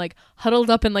Duncan like huddled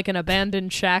up in like an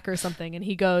abandoned shack or something. And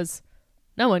he goes,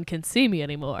 no one can see me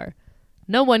anymore.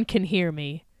 No one can hear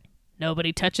me.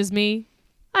 Nobody touches me.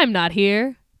 I'm not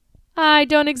here. I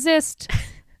don't exist.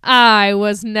 I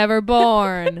was never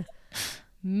born.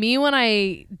 Me when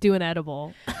I do an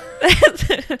edible.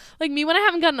 Like me when I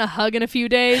haven't gotten a hug in a few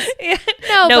days.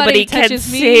 Nobody touches can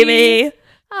see me.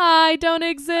 I don't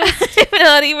exist. I'm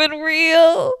not even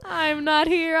real. I'm not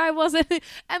here. I wasn't.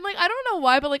 And like, I don't know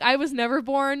why, but like, I was never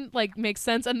born, like, makes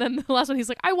sense. And then the last one, he's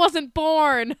like, I wasn't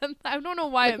born. And I don't know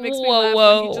why like, it makes me laugh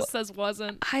when he just says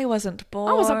wasn't. I wasn't born.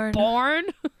 I wasn't born.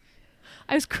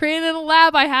 I was created in a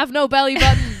lab. I have no belly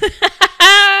button.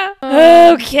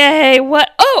 Okay,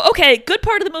 what? Oh, okay. Good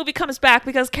part of the movie comes back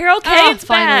because Carol Kane's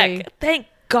back. Thank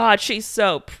God, she's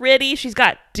so pretty. She's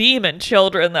got demon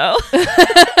children, though.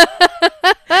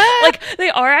 Like, they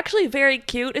are actually very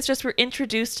cute. It's just we're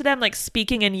introduced to them, like,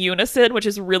 speaking in unison, which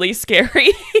is really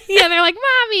scary. Yeah, they're like,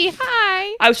 Mommy,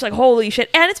 hi. I was just like, holy shit.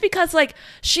 And it's because, like,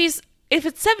 if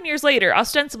it's 7 years later,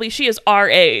 ostensibly she is our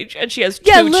age and she has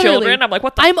two literally. children. I'm like,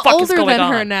 what the I'm fuck is older going than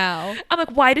on? her now. I'm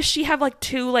like, why does she have like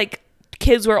two like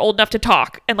kids who are old enough to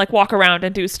talk and like walk around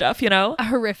and do stuff, you know?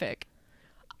 Horrific.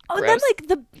 Oh, and Gross.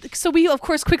 then so we of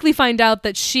course quickly find out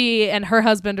that she and her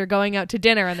husband are going out to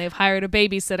dinner and they've hired a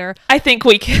babysitter. I think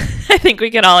we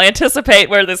can all anticipate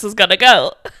where this is gonna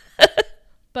go.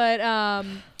 But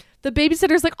the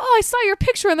babysitter's like, "Oh, I saw your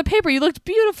picture in the paper. You looked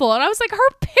beautiful." And I was like, "Her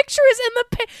picture is in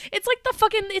the it's like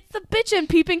it's the bitch in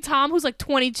Peeping Tom who's like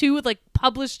 22 with like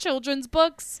published children's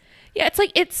books." Yeah, it's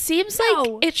like, it seems No.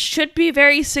 like it should be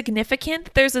very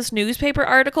significant. There's this newspaper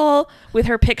article with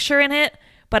her picture in it,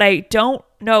 but I don't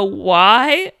know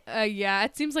why. Yeah,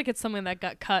 it seems like it's something that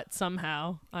got cut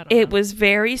somehow. I don't know. It was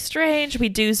very strange. We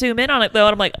do zoom in on it though,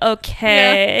 and I'm like,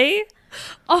 okay.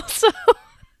 Also,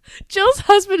 Jill's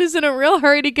husband is in a real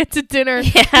hurry to get to dinner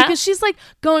because she's like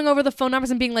going over the phone numbers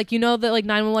and being like, you know that like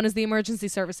 911 is the emergency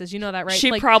services. You know that, right?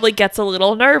 She like, probably gets a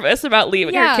little nervous about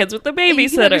leaving her kids with the and you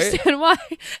can babysitter. understand why.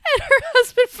 And her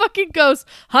husband fucking goes,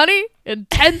 "Honey, in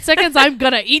 10 seconds, I'm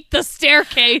gonna eat the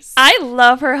staircase." I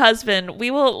love her husband. We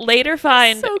will later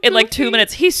find So in like 2 goofy.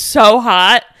 minutes, he's so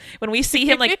hot. When we see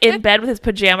him like in bed with his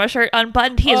pajama shirt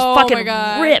unbuttoned, he is Oh my fucking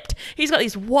God. ripped. He's got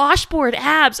these washboard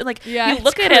abs, and like Yeah, you it's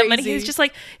look at him and crazy. he's just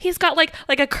like, he's got like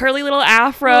a curly little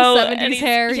afro, Little 70s and he's,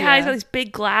 hair, yeah, he's got these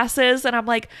big glasses, and I'm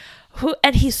like, who?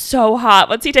 And he's so hot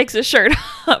once he takes his shirt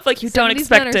off. Like, you don't 70s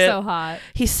expect men it. are so hot.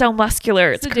 He's so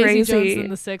muscular. It's the Daisy crazy. Jones in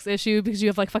the 6th issue because you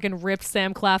have like fucking ripped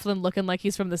Sam Claflin looking like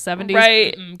he's from the 70s.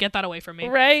 Right. Get that away from me.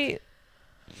 Right.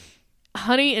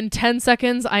 Honey, in 10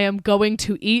 seconds, I am going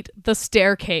to eat the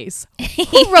staircase.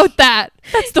 Who wrote that?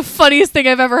 That's the funniest thing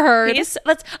I've ever heard.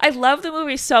 I love the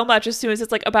movie so much. As soon as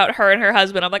it's like about her and her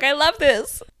husband, I'm like, I love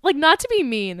this. Like, not to be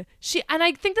mean, and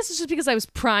I think this is just because I was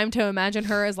primed to imagine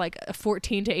her as like a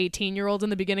 14 to 18-year-old in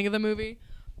the beginning of the movie.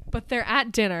 But they're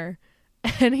at dinner,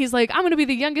 and he's like, "I'm going to be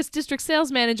the youngest district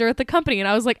sales manager at the company." And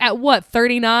I was like, "At what,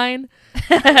 39?"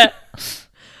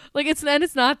 Like, it's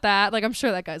not that. Like, I'm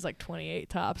sure that guy's like 28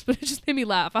 tops, but it just made me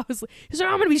laugh. I was like, he's like,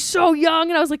 "I'm going to be so young."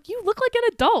 And I was like, "You look like an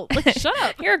adult. Like, shut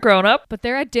up." You're a grown up. But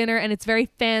they're at dinner and it's very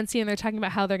fancy and they're talking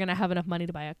about how they're going to have enough money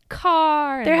to buy a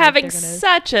car. And They're like, having gonna...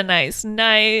 such a nice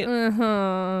night.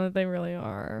 They really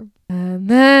are. And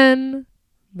then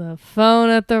the phone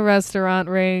at the restaurant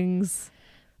rings.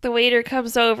 The waiter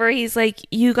comes over. He's like,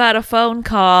 "You got a phone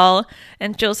call."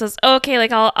 And Jill says, "Okay,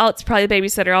 like I'll it's probably the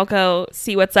babysitter. I'll go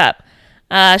see what's up."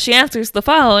 She answers the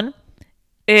phone.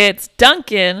 It's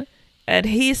Duncan, and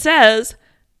he says,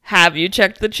 "Have you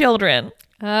checked the children?"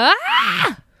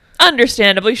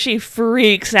 Understandably, she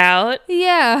freaks out.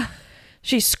 Yeah.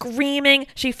 She's screaming.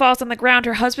 She falls on the ground.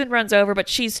 Her husband runs over, but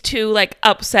she's too like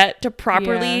upset to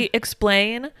properly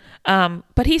explain.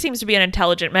 But he seems to be an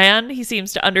intelligent man. He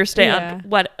seems to understand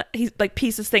what he like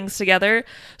pieces things together.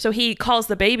 So he calls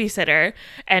the babysitter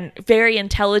and very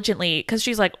intelligently, because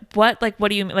she's like, "What? Like, what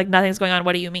do you mean? Like, nothing's going on.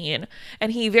 What do you mean?"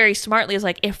 And he very smartly is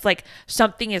like, "If like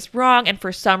something is wrong and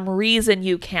for some reason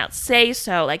you can't say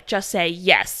so, like just say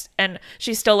yes." And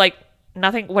she's still like,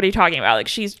 "Nothing. What are you talking about?" Like,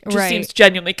 she's just seems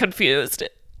genuinely confused.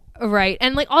 Right.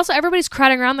 And like also everybody's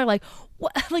crowding around. They're like,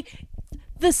 "What?" Like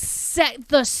the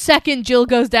second Jill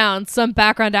goes down, some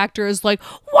background actor is like,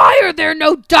 "Why are there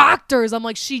no doctors?" I'm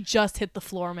like, she just hit the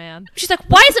floor, man. She's like,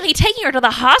 "Why isn't he taking her to the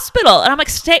hospital?" And I'm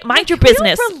like, mind your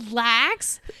business.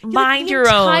 Relax. Mind your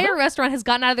own. The entire restaurant has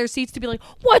gotten out of their seats to be like,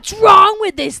 "What's wrong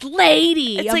with this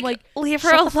lady?" It's I'm like, leave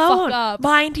her shut the fuck alone. up.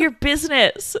 Mind your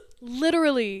business.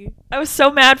 Literally. I was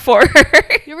so mad for her.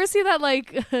 You ever see that,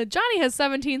 like, Johnny has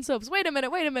 17 soaps. Wait a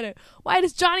minute. Why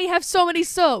does Johnny have so many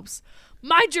soaps?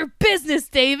 Mind your business,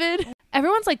 David.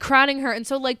 Everyone's like crowding her. And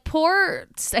so like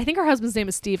I think her husband's name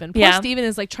is Steven. Poor Steven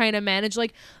is like trying to manage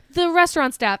like the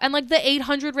restaurant staff and like the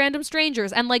 800 random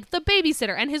strangers and like the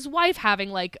babysitter and his wife having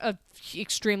like a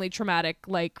extremely traumatic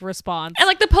like response. And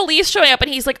like the police showing up and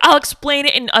he's like, "I'll explain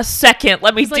it in a second.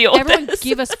 Let me deal with everyone this."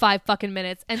 Give us 5 fucking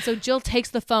minutes. And so Jill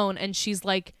takes the phone and she's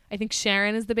like, I think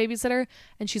Sharon is the babysitter.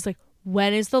 And she's like,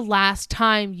 "When is the last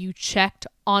time you checked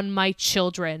on my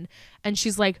children?" And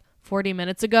she's like, 40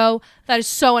 minutes ago. That is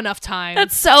so enough time.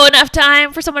 That's so enough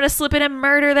time for someone to slip in and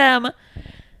murder them.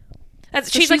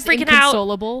 She's like freaking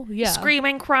inconsolable. out, yeah,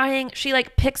 screaming, crying. She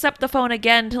like picks up the phone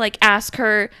again to like ask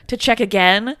her to check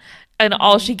again, and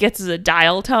all she gets is a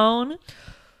dial tone.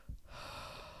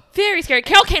 Very scary.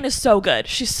 Carol Kane is so good.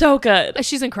 She's so good.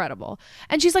 She's incredible.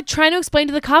 And she's like trying to explain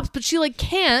to the cops, but she like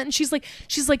can't. And she's like,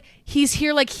 he's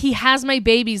here, like he has my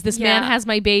babies. This man has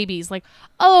my babies. Like,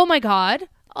 oh my God.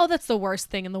 Oh, that's the worst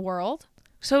thing in the world.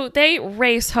 So they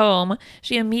race home.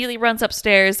 She immediately runs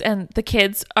upstairs and the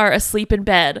kids are asleep in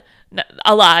bed,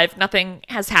 alive. Nothing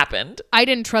has happened. I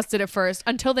didn't trust it at first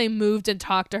until they moved and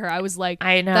talked to her. I was like,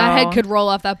 I know. That head could roll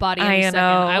off that body any second.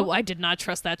 know. I did not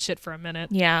trust that shit for a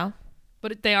minute. Yeah.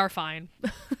 But they are fine.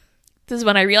 This is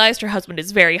when I realized her husband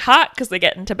is very hot because they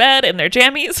get into bed in their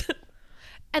jammies.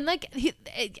 And like,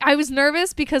 I was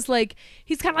nervous because like,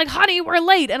 he's kind of like, honey, we're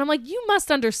late. And I'm like, you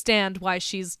must understand why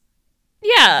she's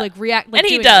like react. Like, and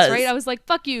he doing does. This, right? I was like,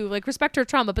 fuck you, like respect her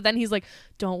trauma. But then he's like,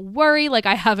 don't worry. Like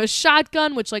I have a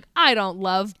shotgun, which like I don't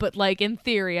love, but like in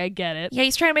theory, I get it. Yeah,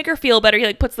 he's trying to make her feel better. He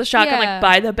like puts the shotgun like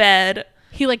by the bed.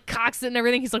 He like cocks it and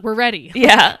everything. He's like, we're ready.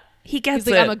 Yeah. He gets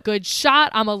He's like, I'm a good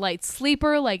shot. I'm a light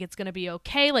sleeper. Like it's gonna be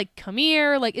okay. Like come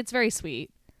here. Like it's very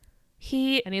sweet.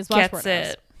 He and he gets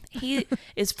it. He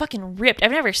is fucking ripped.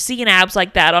 I've never seen abs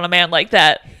like that on a man like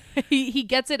that. he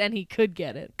gets it and he could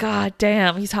get it. God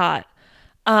damn, he's hot.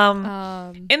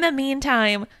 In the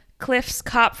meantime, Cliff's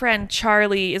cop friend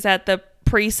Charlie is at the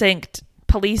precinct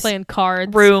police playing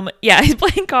cards room. Yeah, he's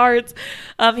playing cards.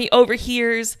 He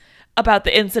overhears about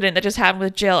the incident that just happened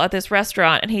with Jill at this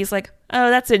restaurant, and he's like, "Oh,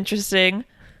 that's interesting.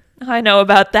 I know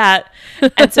about that."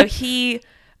 And so he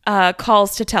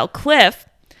calls to tell Cliff.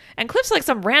 And Cliff's like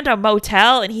some random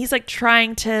motel, and he's like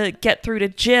trying to get through to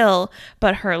Jill,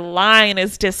 but her line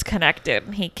is disconnected,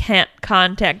 and he can't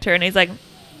contact her. And he's like,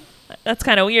 that's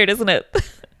kind of weird, isn't it?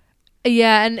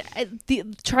 Yeah, and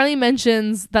Charlie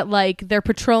mentions that like they're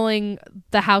patrolling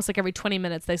the house like every 20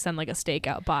 minutes. They send like a stake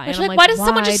out by. And I'm like, why does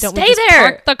someone just stay there?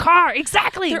 Park the car,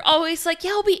 exactly. They're always like,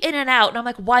 yeah, I'll be in and out, and I'm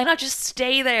like, why not just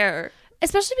stay there?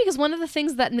 Especially because one of the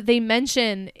things that they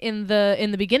mention in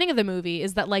the beginning of the movie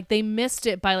is that like they missed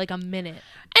it by like a minute.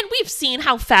 And we've seen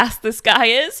how fast this guy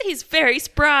is. He's very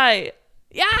spry.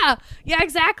 Yeah,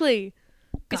 exactly.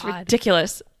 It's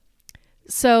ridiculous.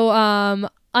 So,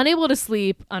 unable to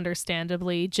sleep,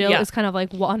 understandably, Jill is kind of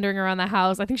like wandering around the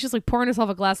house. I think she's like pouring herself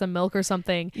a glass of milk or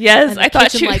something. Yes, and I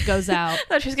thought she light goes out. I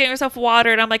thought she was getting herself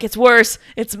water, and I'm like, it's worse.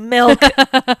 It's milk.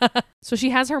 So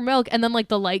she has her milk, and then like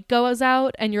the light goes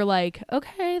out, and you're like,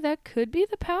 okay, that could be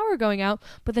the power going out.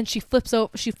 But then she flips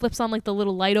on like the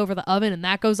little light over the oven, and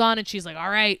that goes on, and she's like, all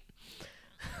right,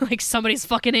 like somebody's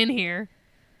fucking in here.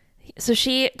 So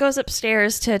she goes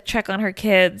upstairs to check on her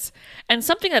kids, and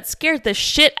something that scared the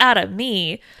shit out of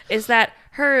me is that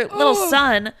her little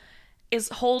son is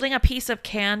holding a piece of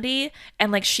candy,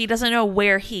 and like she doesn't know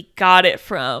where he got it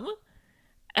from.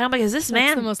 And I'm like, is this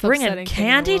man bringing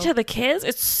candy to the kids?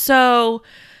 It's so...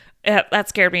 Yeah, that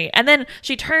scared me. And then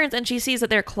she turns and she sees that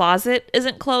their closet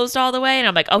isn't closed all the way, and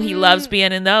I'm like, oh, he loves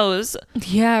being in those.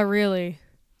 Yeah, really.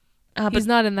 He's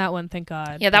not in that one, thank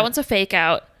God. Yeah, that one's a fake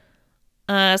out.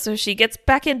 So she gets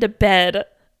back into bed.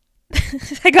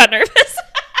 I got nervous.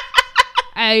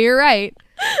 You're right.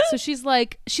 So she's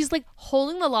like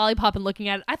holding the lollipop and looking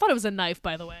at it. I thought it was a knife,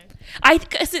 by the way.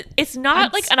 It's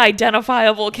not like an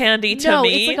identifiable candy to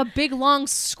me. No, it's like a big long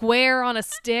square on a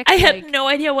stick. I had no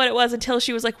idea what it was until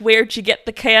she was like, "Where'd you get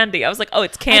the candy?" I was like, "Oh,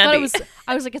 it's candy."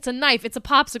 I was like, "It's a knife. It's a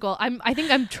popsicle." I think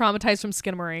I'm traumatized from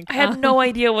Skinamarink. I had no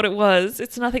idea what it was.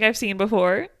 It's nothing I've seen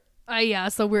before. Yeah,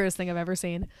 it's the weirdest thing I've ever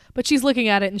seen. But she's looking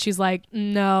at it and she's like,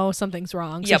 no, something's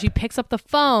wrong. So she picks up the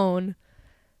phone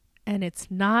and it's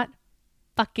not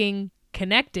fucking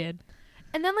connected.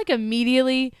 And then like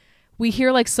immediately we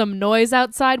hear like some noise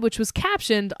outside, which was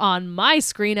captioned on my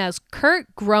screen as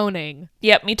Kurt groaning.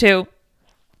 Yep, me too.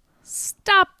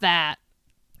 Stop that.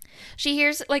 She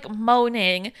hears like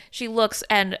moaning. She looks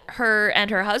and her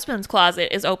husband's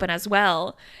closet is open as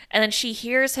well. And then she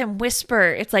hears him whisper.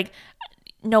 It's like,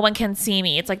 no one can see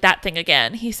me. It's like that thing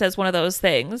again. He says one of those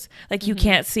things. Like, you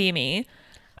can't see me.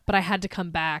 But I had to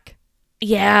come back.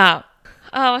 Yeah.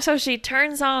 Oh, so she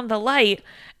turns on the light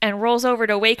and rolls over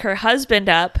to wake her husband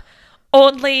up.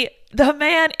 Only the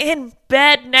man in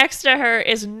bed next to her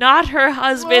is not her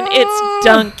husband. It's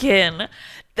Duncan.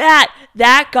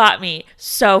 That got me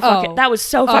so fucking... That was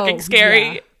so fucking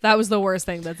scary. Yeah. That was the worst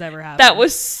thing that's ever happened. That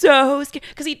was so scary.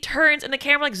 Because he turns and the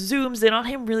camera like zooms in on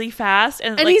him really fast.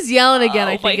 And like, he's yelling again,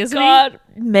 I think, isn't he?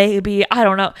 Maybe. I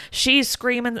don't know. She's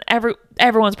screaming.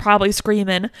 Everyone's probably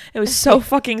screaming. It was so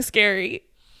fucking scary.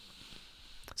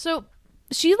 So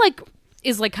she like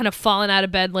is like kind of falling out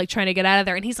of bed, like trying to get out of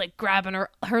there. And he's like grabbing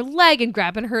her leg and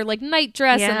grabbing her like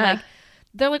nightdress. Yeah. And like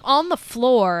they're like on the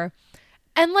floor.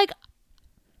 And like...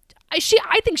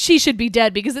 I think she should be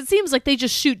dead because it seems like they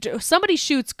just somebody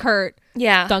shoots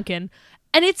Duncan,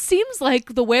 And it seems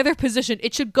like the way they're positioned,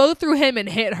 it should go through him and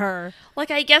hit her.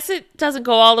 Like, I guess it doesn't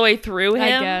go all the way through him.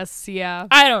 I guess, yeah.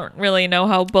 I don't really know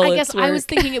how bullets I guess work. I was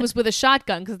thinking it was with a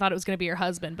shotgun because I thought it was going to be her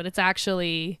husband, but it's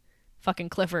actually fucking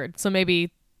Clifford. So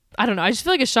maybe, I don't know. I just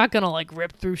feel like a shotgun will like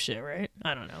rip through shit, right?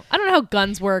 I don't know. I don't know how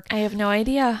guns work. I have no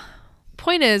idea.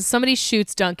 Point is, somebody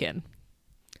shoots Duncan.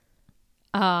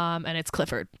 And it's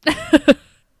Clifford.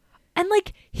 And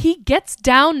like he gets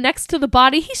down next to the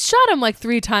body. He shot him like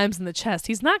 3 times in the chest.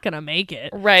 He's not gonna make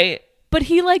it. Right. But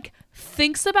he like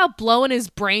thinks about blowing his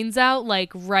brains out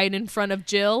like right in front of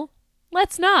Jill.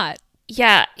 Let's not.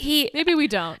 Yeah, Maybe we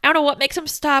don't. I don't know what makes him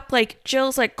stop. Like,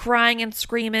 Jill's like crying and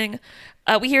screaming.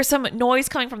 We hear some noise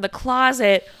coming from the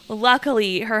closet.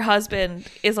 Luckily, her husband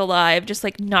is alive, just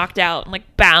like knocked out and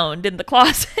like bound in the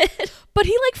closet. But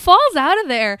he like falls out of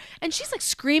there and she's like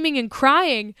screaming and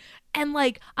crying. And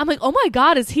like, I'm like, oh my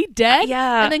God, is he dead?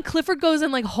 Yeah. And then Clifford goes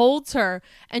and like holds her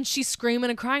and she's screaming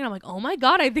and crying. I'm like, oh my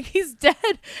God, I think he's dead.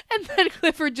 And then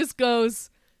Clifford just goes,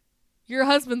 your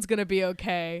husband's going to be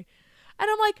okay. And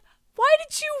I'm like, why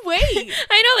did you wait?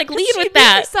 I know, like, lead She with that.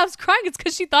 immediately stops crying. It's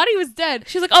because she thought he was dead.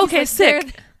 She's like, okay, like,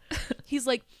 sick. He's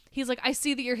like, I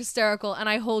see that you're hysterical and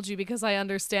I hold you because I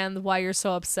understand why you're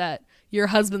so upset. Your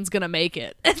husband's going to make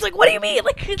it. It's like, what do you mean?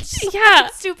 Like, it's so Yeah.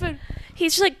 stupid.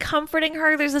 He's just like comforting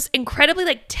her. There's this incredibly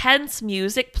like tense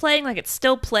music playing, like it's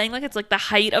still playing, like it's like the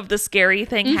height of the scary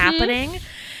thing happening.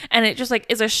 And it just like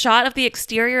is a shot of the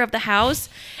exterior of the house.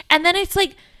 And then it's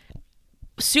like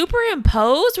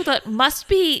superimposed with what must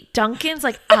be Duncan's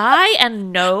like eye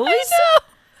and nose. I know.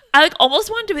 I like almost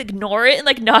wanted to ignore it and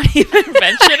like not even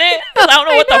mention it because I don't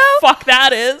know what the fuck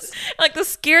that is. And, like the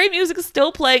scary music is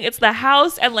still playing. It's the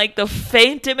house and like the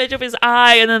faint image of his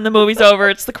eye, and then the movie's over.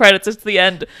 It's the credits. It's the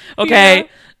end. Okay.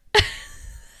 Yeah.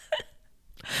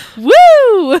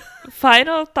 Woo!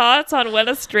 Final thoughts on When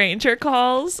a Stranger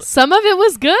Calls. Some of it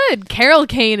was good. Carol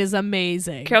Kane is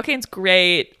amazing. Carol Kane's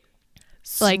great.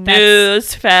 Like,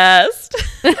 Snooze fest.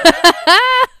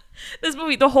 This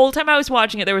movie, the whole time I was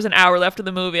watching it, there was an hour left of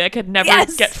the movie. I could never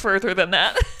get further than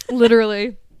that.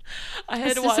 Literally. I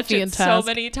had to watch it so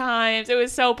many times. It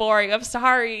was so boring. I'm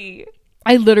sorry.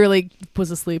 I literally was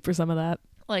asleep for some of that.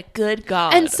 Like, good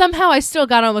God. And somehow I still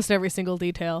got almost every single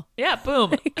detail. Yeah,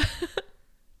 boom.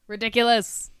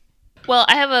 Ridiculous. Well,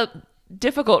 I have a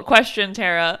difficult question,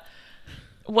 Tara.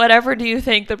 Whatever do you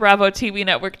think the Bravo TV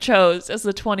network chose as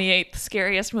the 28th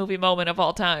scariest movie moment of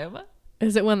all time?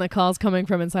 Is it when the call's coming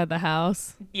from inside the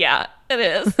house? Yeah, it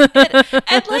is.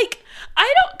 and like,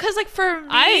 I don't, because like for me,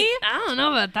 I don't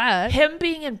know about that. him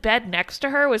being in bed next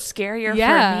to her was scarier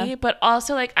Yeah. for me, but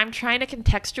also like I'm trying to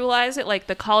contextualize it. Like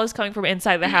the call is coming from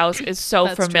inside the house is so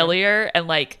That's familiar, and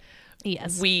like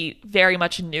Yes. we very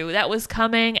much knew that was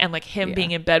coming, and like him Yeah.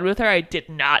 being in bed with her, I did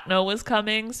not know was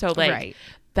coming. So like Right.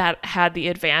 that had the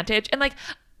advantage, and like.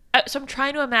 So I'm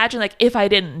trying to imagine, like, if I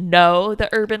didn't know the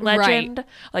urban legend,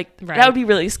 like, that would be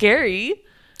really scary.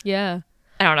 Yeah.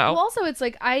 I don't know. Well, also, it's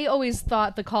like I always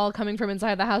thought the call coming from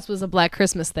inside the house was a Black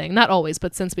Christmas thing. Not always,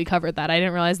 but since we covered that, I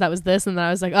didn't realize that was this. And then I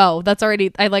was like, oh, that's already.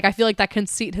 I feel like that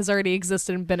conceit has already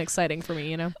existed and been exciting for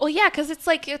me. You know. Well, yeah, because it's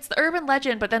like it's the urban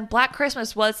legend, but then Black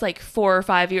Christmas was like 4 or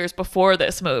 5 years before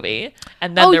this movie,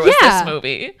 and then there was this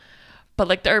movie. But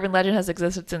like the urban legend has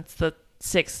existed since the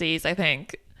 60s, I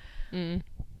think.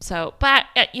 So, but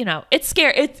you know, it's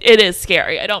scary. It is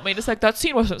scary. I don't mean it's like that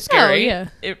scene wasn't scary. yeah.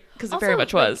 Because it very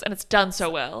much was, and it's done so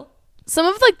well. Some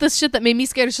of like the shit that made me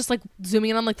scared is just like zooming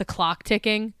in on like the clock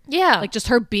ticking. Yeah, Like just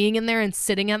her being in there and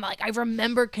sitting in. Like I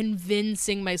remember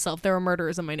convincing myself there were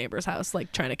murderers in my neighbor's house,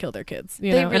 like trying to kill their kids.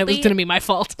 You know, and it was really- gonna be my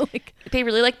fault. Like they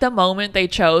really like the moment they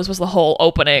chose was the whole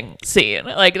opening scene.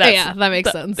 Like that's, yeah, that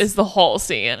makes sense. Is the whole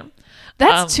scene.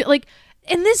 That's too, like.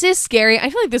 And this is scary.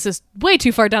 I feel like this is way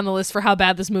too far down the list for how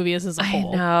bad this movie is as a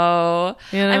whole. I know.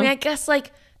 You know? I mean, I guess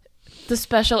like the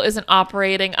special isn't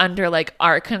operating under like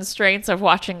our constraints of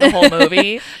watching the whole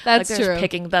movie. That's like, they're true. just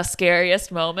picking the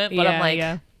scariest moment, but I'm like,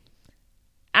 yeah.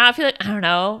 I feel like I don't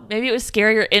know. Maybe it was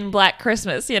scarier in Black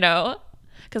Christmas, you know,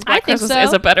 because I Black think Christmas so.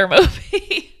 is a better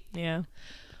movie. Yeah.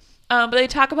 But they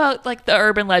talk about like the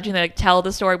urban legend. They like tell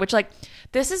the story, which like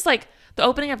this is like the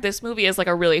opening of this movie is like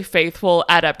a really faithful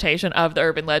adaptation of the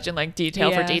urban legend, like detail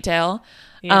for Yeah. detail.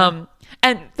 Yeah.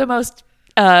 And the most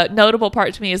notable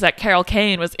part to me is that Carol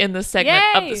Kane was in this segment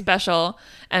of Yay! the special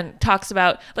and talks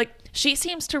about like she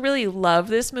seems to really love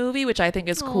this movie, which I think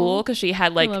is cool because she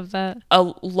had like I love that.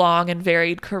 a long and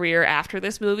varied career after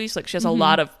this movie. So like she has a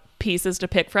lot of pieces to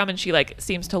pick from, and she like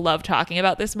seems to love talking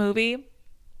about this movie.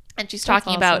 And she's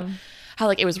talking about awesome. how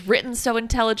like it was written so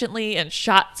intelligently and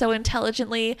shot so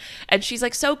intelligently, and she's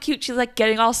like so cute. She's like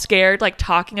getting all scared, like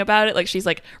talking about it, like she's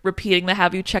like repeating the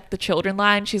 "Have you checked the children?"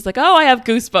 line. She's like, "Oh, I have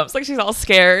goosebumps," like she's all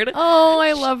scared. Oh,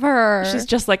 I love her. She's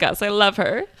just like us. I love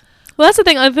her. Well, that's the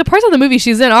thing. The parts of the movie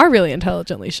she's in are really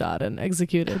intelligently shot and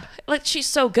executed. Like she's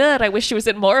so good. I wish she was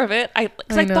in more of it. I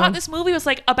know. thought this movie was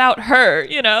like about her,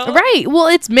 you know? Right. Well,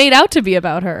 it's made out to be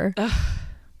about her.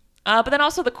 But then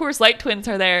also the Coors Light twins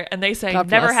are there, and they say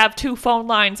God never bless. have 2 phone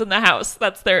lines in the house.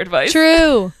 That's their advice.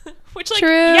 True. Which, like, True.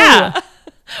 yeah.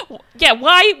 Yeah,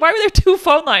 why were there 2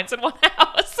 phone lines in one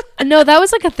house? No, that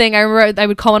was like a thing. I remember I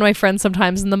would call one of my friends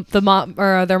sometimes, and the mom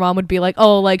or their mom would be like,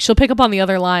 "Oh, like she'll pick up on the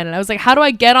other line," and I was like, "How do I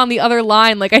get on the other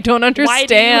line? Like I don't understand." Why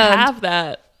do you have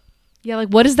that? Yeah, like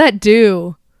what does that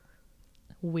do?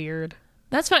 Weird.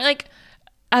 That's fine. Like,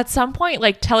 at some point,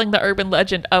 like, telling the urban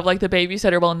legend of, like, the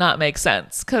babysitter will not make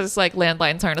sense, because, like,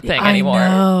 landlines aren't a thing anymore. I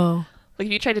know. Like,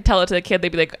 if you tried to tell it to a kid,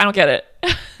 they'd be like, I don't get it.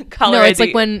 Caller No, it's ID.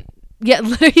 like when, yeah,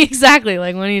 literally, exactly.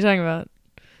 Like, what are you talking about?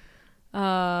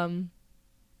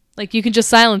 Like you can just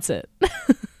silence it.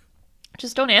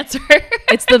 Just don't answer.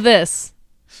 It's the this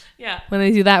Yeah. when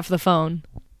they do that for the phone.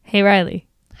 Hey Riley,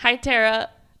 Hi, Tara.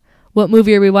 what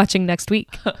movie are we watching next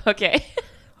week? Okay.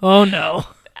 Oh no.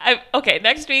 Okay,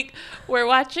 next week, we're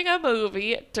watching a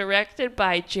movie directed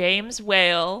by James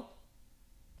Whale.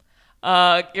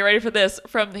 Get ready for this.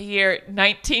 From the year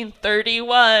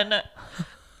 1931.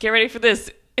 Get ready for this.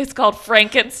 It's called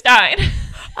Frankenstein.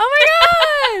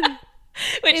 Oh my god.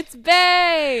 Which, It's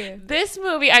Bay. this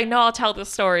movie, I know I'll tell the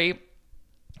story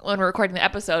when we're recording the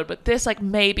episode, but this like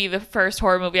may be the first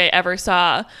horror movie I ever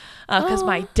saw, because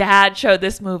my dad showed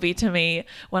this movie to me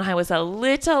when I was a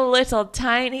little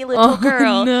tiny little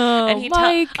girl. No, and he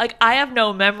Mike. like I have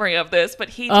no memory of this, but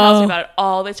he tells me about it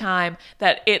all the time,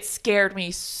 that it scared me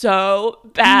so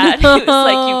bad. He was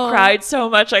like, you cried so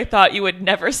much I thought you would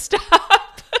never stop.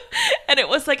 And it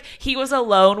was like he was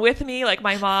alone with me, like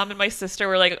my mom and my sister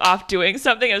were like off doing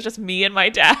something. It was just me and my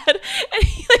dad, and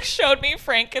he like showed me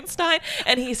Frankenstein,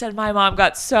 and he said my mom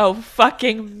got so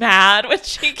fucking mad when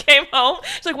she came home.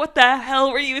 She's like, what the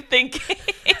hell were you thinking?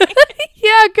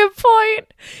 Yeah, good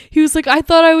point. He was like, I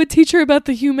thought I would teach her about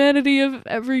the humanity of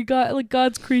every god, like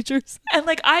God's creatures. And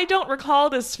like I don't recall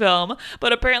this film,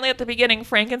 but apparently at the beginning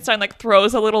Frankenstein like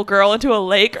throws a little girl into a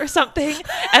lake or something,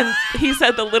 and he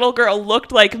said the little girl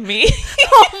looked like me.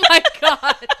 Oh my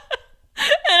god.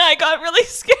 And I got really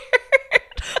scared.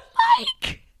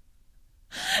 Mike.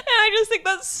 And I just think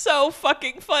that's so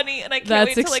fucking funny, and I can't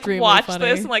That's wait to like extremely watch funny.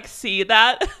 this and like see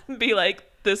that and be like,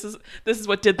 this is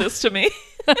what did this to me.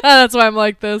 That's why I'm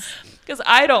like this. Because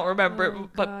I don't remember it,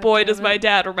 but God boy damn does it. my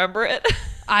dad remember it.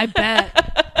 I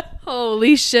bet.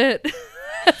 Holy shit.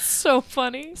 That's so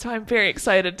funny. So I'm very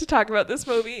excited to talk about this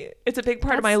movie. It's a big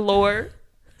part of my lore.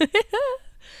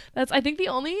 That's I think the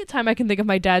only time I can think of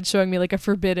my dad showing me like a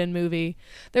forbidden movie.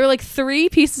 There were like 3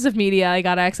 pieces of media I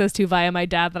got access to via my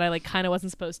dad that I like kind of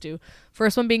wasn't supposed to.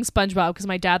 First one being SpongeBob, because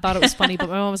my dad thought it was funny, but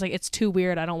my mom was like, it's too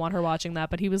weird, I don't want her watching that.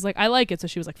 But he was like, I like it, so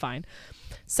she was like, fine.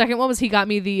 Second one was he got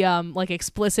me the like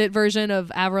explicit version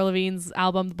of Avril Lavigne's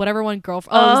album, whatever one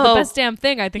girlfriend. Oh, it was The Best Damn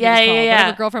Thing, I think it was called.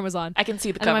 Whatever Girlfriend was on. I can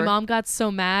see the And cover. then my mom got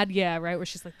so mad, yeah, right, where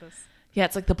she's like this. Yeah,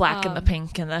 it's like the black and the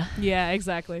pink and the... Yeah,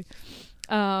 exactly.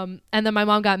 And then my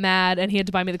mom got mad and he had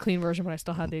to buy me the clean version, but I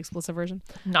still had the explicit version.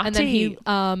 Naughty. And then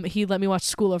he let me watch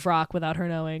School of Rock without her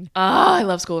knowing. Oh, I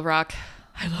love School of Rock.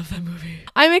 I love that movie.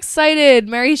 I'm excited.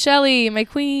 Mary Shelley, my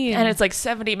queen. And it's like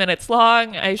 70 minutes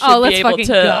long. I should let's be able fucking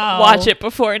to go. watch it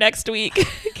before next week. I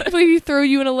can't believe he threw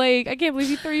you in a lake. I can't believe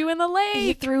he threw you in the He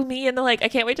lake. threw me in the lake. I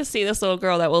can't wait to see this little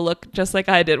girl that will look just like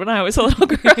I did when I was a little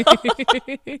girl.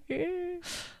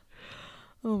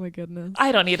 Oh my goodness.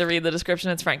 I don't need to read the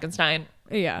description. It's Frankenstein.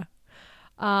 Yeah.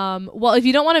 Well, if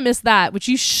you don't want to miss that, which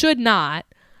you should not,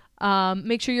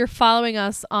 make sure you're following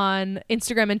us on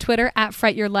Instagram and Twitter at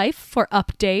Fright Your Life for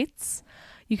updates.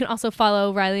 You can also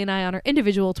follow Riley and I on our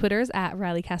individual Twitters at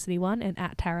Riley Cassidy1 and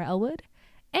at Tara Elwood.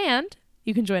 And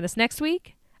you can join us next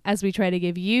week as we try to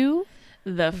give you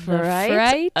The the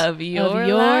fright of your, of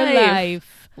your life.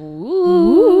 life.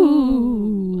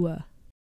 Ooh.